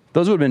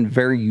 Those would have been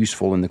very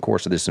useful in the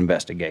course of this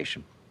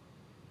investigation.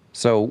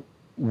 So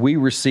we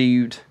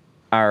received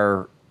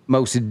our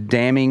most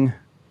damning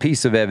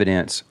piece of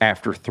evidence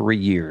after 3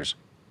 years.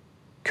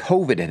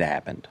 COVID had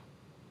happened.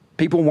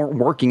 People weren't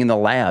working in the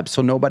lab,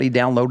 so nobody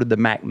downloaded the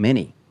Mac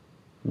Mini.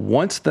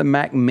 Once the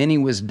Mac Mini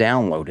was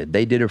downloaded,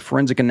 they did a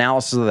forensic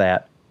analysis of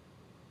that.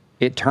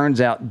 It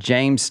turns out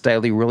James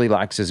Staley really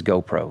likes his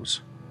GoPros.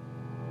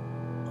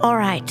 All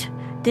right.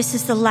 This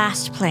is the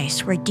last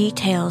place where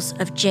details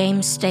of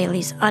James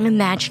Staley's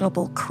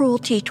unimaginable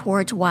cruelty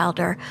towards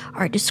Wilder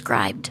are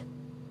described.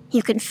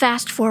 You can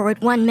fast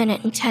forward 1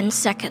 minute and 10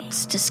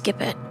 seconds to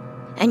skip it,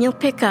 and you'll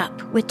pick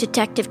up with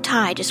Detective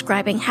Ty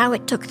describing how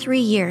it took 3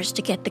 years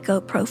to get the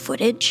GoPro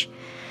footage,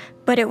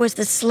 but it was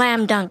the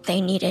slam dunk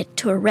they needed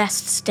to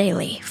arrest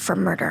Staley for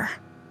murder.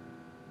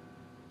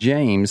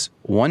 James,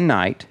 one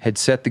night, had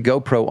set the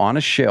GoPro on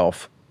a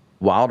shelf.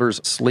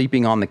 Wilder's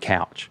sleeping on the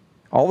couch.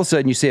 All of a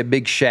sudden, you see a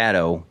big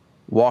shadow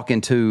walk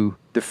into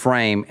the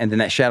frame, and then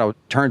that shadow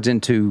turns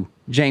into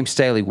James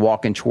Staley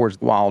walking towards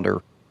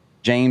Wilder.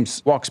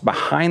 James walks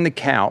behind the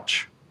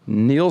couch,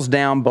 kneels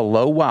down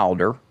below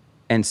Wilder,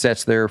 and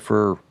sits there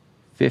for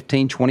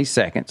 15, 20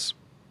 seconds.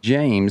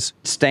 James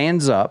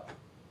stands up,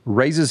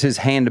 raises his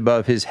hand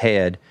above his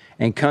head,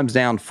 and comes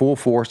down full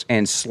force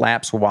and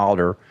slaps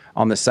Wilder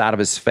on the side of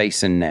his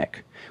face and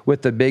neck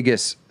with the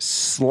biggest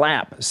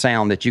slap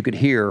sound that you could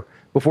hear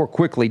before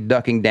quickly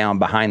ducking down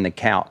behind the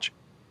couch,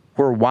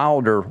 where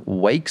Wilder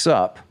wakes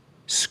up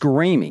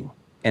screaming,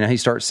 and he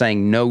starts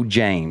saying, "No,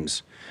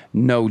 James,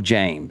 no,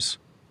 James."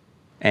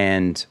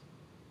 And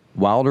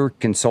Wilder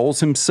consoles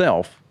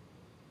himself,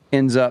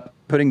 ends up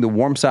putting the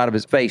warm side of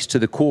his face to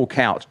the cool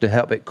couch to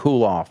help it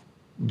cool off,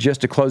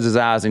 just to close his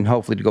eyes and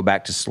hopefully to go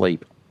back to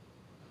sleep.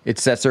 It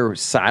sits there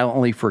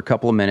silently for a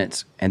couple of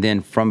minutes, and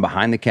then from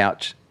behind the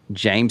couch,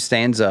 James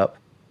stands up,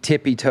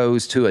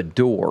 tippy-toes to a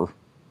door,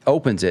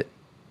 opens it,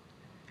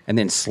 and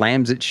then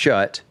slams it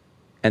shut,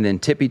 and then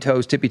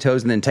tippy-toes,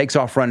 and then takes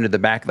off running to the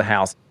back of the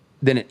house.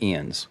 Then it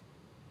ends.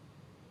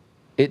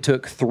 It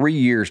took 3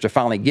 years to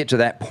finally get to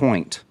that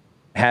point,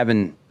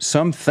 having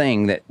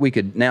something that we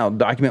could now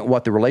document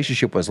what the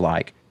relationship was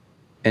like.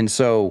 And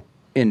so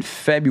in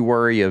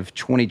February of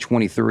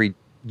 2023,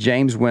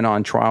 James went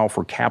on trial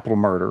for capital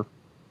murder.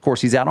 Of course,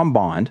 he's out on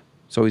bond,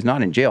 so he's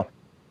not in jail.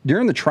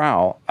 During the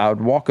trial, I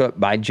would walk up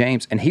by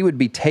James, and he would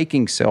be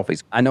taking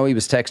selfies. I know he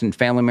was texting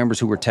family members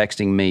who were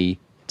texting me,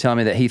 telling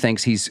me that he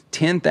thinks he's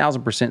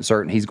 10,000%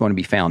 certain he's going to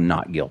be found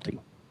not guilty.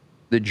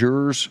 The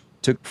jurors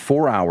took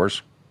 4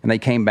 hours, and they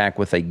came back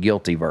with a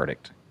guilty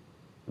verdict.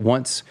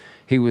 Once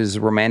he was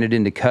remanded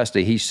into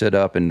custody, he stood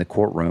up in the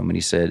courtroom, and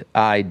he said,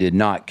 "I did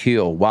not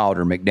kill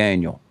Wilder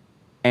McDaniel."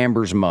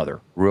 Amber's mother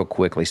real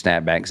quickly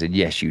snapped back and said,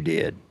 "Yes, you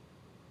did."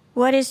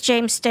 What is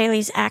James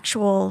Staley's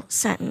actual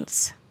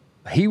sentence?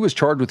 He was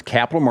charged with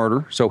capital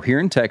murder. So here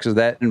in Texas,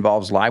 that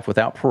involves life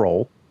without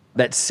parole.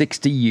 That's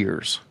 60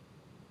 years.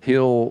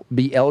 He'll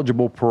be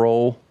eligible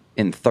parole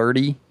in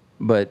 30,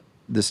 but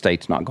the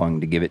state's not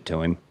going to give it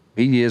to him.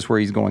 He is where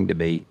he's going to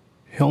be.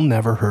 He'll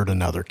never hurt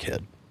another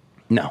kid.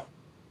 No.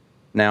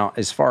 Now,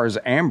 as far as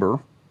Amber,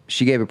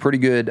 she gave a pretty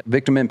good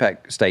victim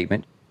impact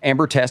statement.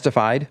 Amber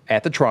testified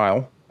at the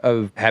trial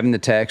of having the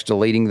text,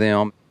 deleting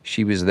them.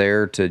 She was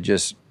there to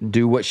just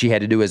do what she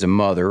had to do as a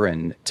mother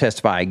and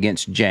testify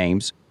against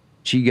James.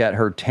 She got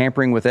her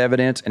tampering with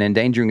evidence and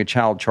endangering a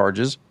child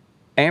charges.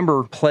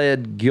 Amber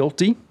pled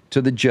guilty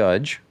to the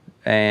judge,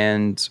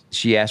 and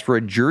she asked for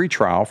a jury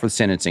trial for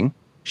sentencing.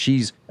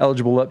 She's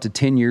eligible up to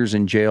 10 years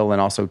in jail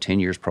and also 10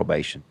 years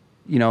probation.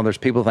 You know, there's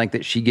people who think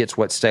that she gets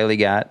what Staley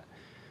got,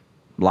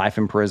 life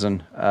in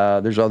prison.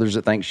 There's others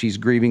that think she's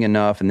grieving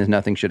enough and that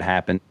nothing should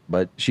happen.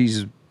 But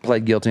she's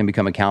pled guilty and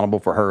become accountable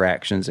for her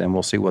actions, and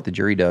we'll see what the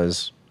jury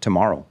does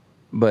tomorrow.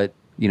 But,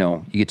 you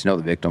know, you get to know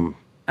the victim.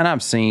 And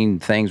I've seen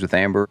things with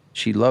Amber.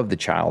 She loved the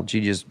child.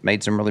 She just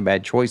made some really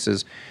bad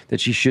choices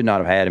that she should not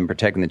have had, and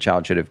protecting the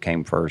child should have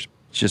came first.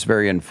 It's just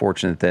very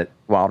unfortunate that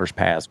Wilder's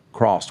paths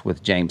crossed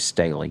with James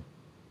Staley.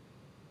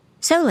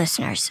 So,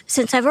 listeners,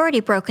 since I've already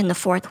broken the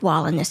fourth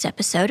wall in this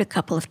episode a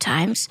couple of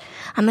times,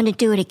 I'm going to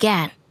do it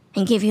again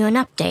and give you an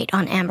update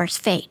on Amber's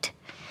fate.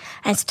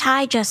 As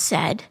Ty just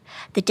said,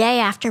 the day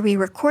after we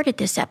recorded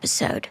this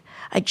episode,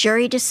 a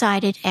jury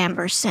decided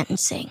Amber's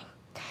sentencing.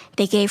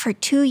 They gave her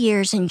 2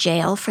 years in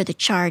jail for the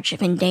charge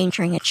of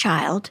endangering a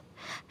child,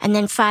 and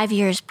then 5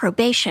 years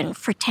probation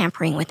for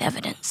tampering with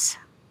evidence.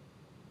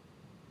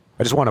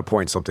 I just want to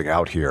point something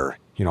out here.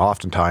 You know,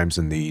 oftentimes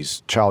in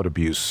these child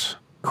abuse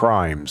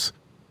crimes,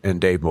 and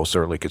Dave most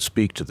certainly could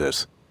speak to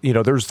this, you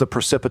know, there's the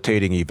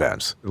precipitating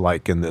events,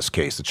 like in this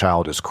case, the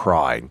child is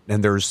crying,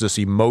 and there's this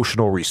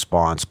emotional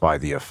response by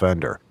the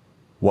offender.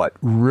 What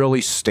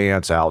really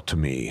stands out to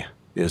me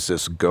is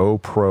this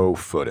GoPro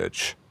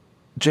footage.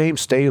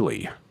 James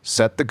Staley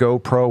set the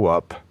GoPro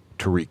up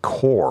to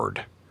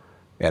record,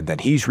 and then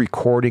he's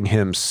recording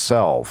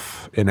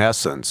himself, in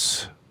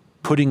essence,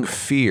 putting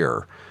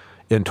fear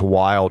into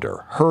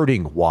Wilder,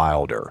 hurting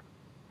Wilder.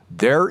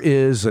 There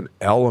is an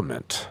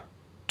element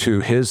to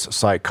his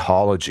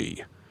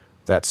psychology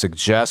that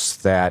suggests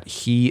that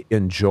he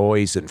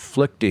enjoys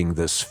inflicting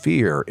this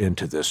fear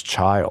into this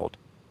child.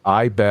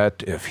 I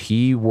bet if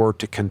he were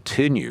to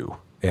continue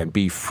and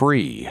be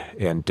free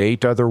and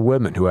date other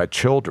women who had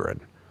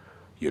children,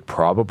 you'd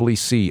probably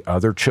see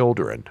other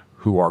children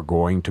who are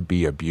going to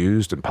be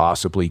abused and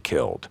possibly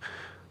killed.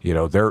 You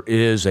know, there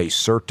is a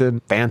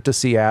certain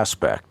fantasy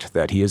aspect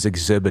that he is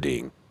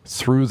exhibiting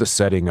through the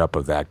setting up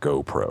of that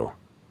GoPro.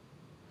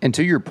 And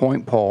to your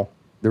point, Paul,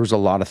 there was a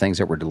lot of things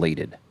that were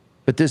deleted.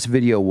 But this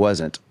video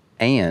wasn't,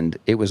 and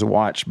it was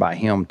watched by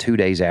him 2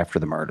 days after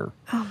the murder.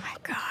 Oh, my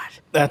God.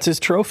 That's his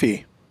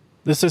trophy.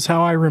 This is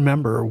how I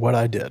remember what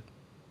I did.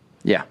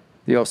 Yeah,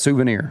 the old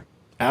souvenir.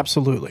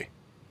 Absolutely.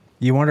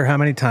 You wonder how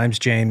many times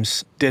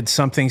James did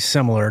something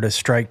similar to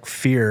strike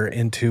fear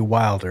into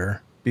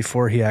Wilder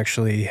before he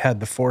actually had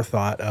the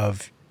forethought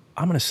of,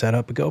 I'm going to set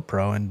up a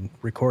GoPro and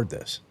record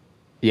this.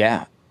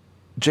 Yeah.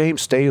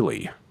 James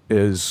Staley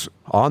is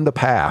on the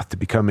path to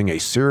becoming a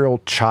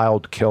serial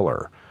child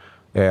killer.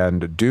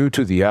 And due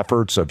to the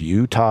efforts of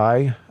you,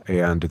 Ty,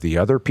 and the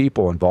other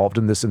people involved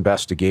in this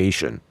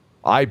investigation,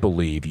 I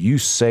believe you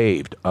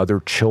saved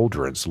other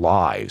children's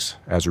lives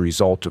as a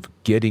result of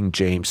getting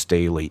James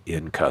Staley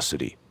in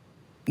custody.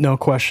 No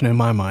question in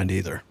my mind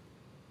either.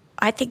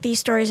 I think these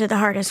stories are the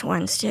hardest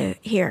ones to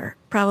hear,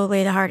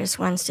 probably the hardest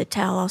ones to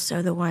tell,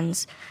 also the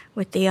ones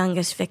with the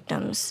youngest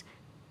victims.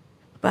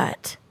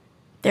 But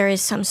there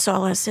is some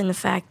solace in the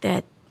fact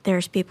that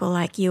there's people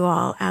like you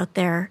all out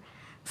there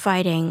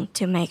fighting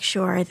to make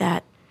sure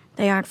that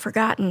they aren't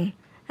forgotten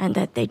and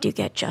that they do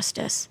get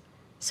justice.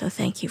 So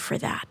thank you for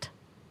that.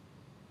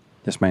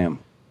 Yes, ma'am.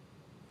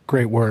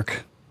 Great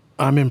work.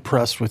 I'm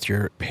impressed with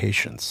your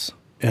patience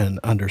and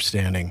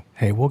understanding,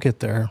 hey, we'll get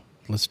there.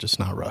 Let's just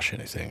not rush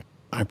anything.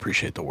 I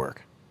appreciate the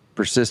work.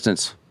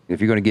 Persistence. If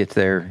you're going to get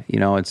there,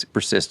 it's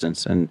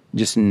persistence and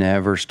just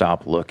never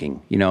stop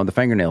looking. The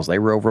fingernails, they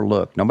were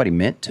overlooked. Nobody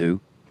meant to.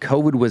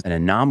 COVID was an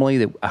anomaly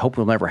that I hope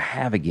we'll never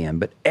have again,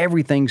 but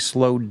everything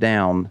slowed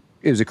down.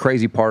 It was a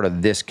crazy part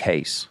of this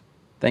case.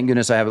 Thank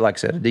goodness I have, like I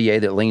said, a DA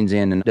that leans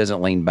in and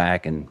doesn't lean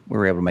back, and we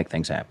were able to make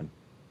things happen.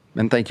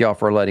 And thank y'all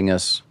for letting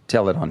us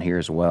tell it on here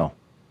as well.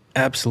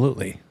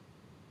 Absolutely.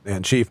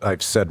 And Chief,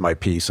 I've said my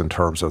piece in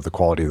terms of the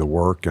quality of the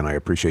work, and I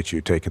appreciate you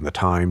taking the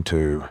time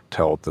to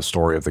tell the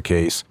story of the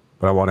case.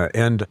 But I want to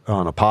end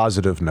on a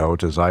positive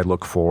note as I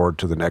look forward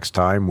to the next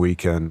time we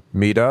can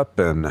meet up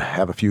and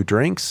have a few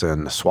drinks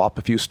and swap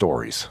a few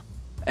stories.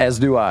 As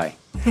do I.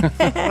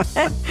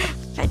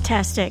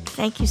 Fantastic.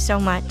 Thank you so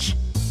much.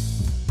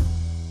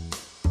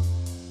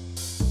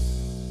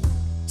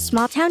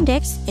 Small Town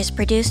Dicks is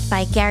produced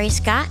by Gary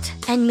Scott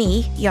and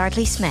me,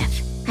 Yardley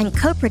Smith, and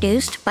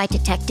co-produced by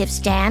Detectives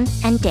Dan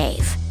and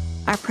Dave.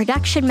 Our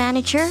production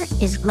manager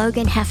is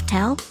Logan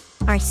Heftel.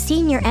 Our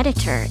senior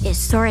editor is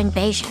Soren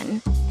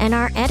Bajan, and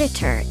our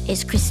editor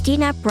is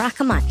Christina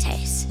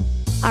Bracamontes.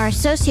 Our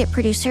associate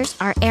producers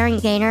are Aaron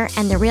Gaynor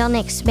and the real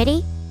Nick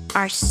Smitty.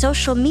 Our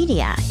social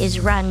media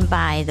is run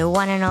by the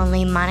one and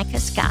only Monica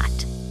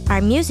Scott.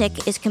 Our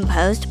music is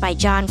composed by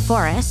John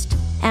Forrest,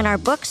 and our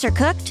books are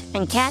cooked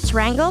and cats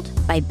wrangled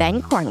by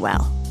Ben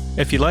Cornwell.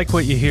 If you like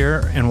what you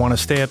hear and want to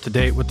stay up to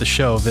date with the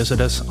show,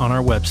 visit us on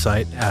our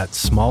website at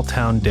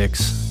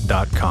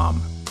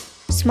smalltowndicks.com.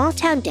 Small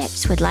Town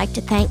Dicks would like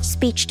to thank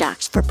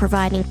SpeechDocs for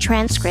providing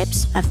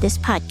transcripts of this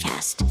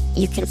podcast.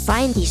 You can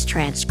find these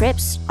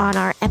transcripts on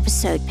our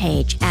episode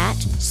page at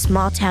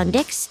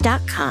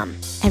smalltowndicks.com.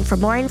 And for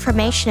more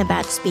information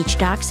about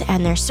SpeechDocs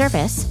and their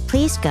service,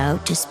 please go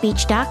to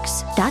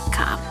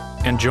speechdocs.com.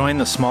 And join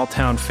the Small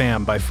Town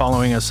fam by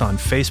following us on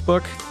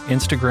Facebook,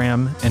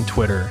 Instagram, and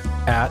Twitter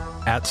at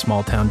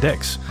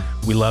SmallTownDicks.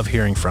 We love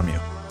hearing from you.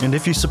 And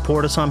if you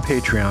support us on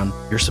Patreon,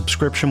 your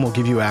subscription will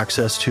give you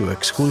access to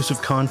exclusive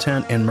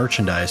content and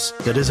merchandise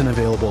that isn't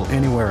available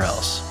anywhere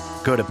else.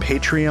 Go to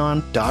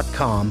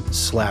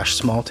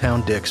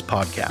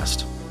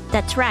patreon.com/smalltowndickspodcast.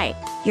 That's right.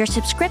 Your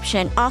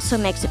subscription also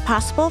makes it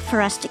possible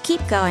for us to keep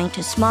going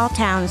to small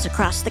towns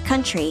across the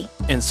country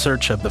in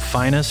search of the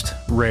finest,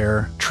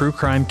 rare, true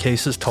crime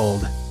cases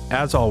told,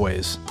 as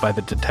always, by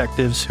the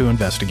detectives who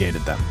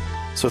investigated them.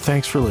 So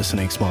thanks for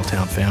listening, Small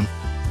Town fam.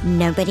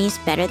 Nobody's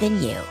better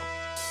than you.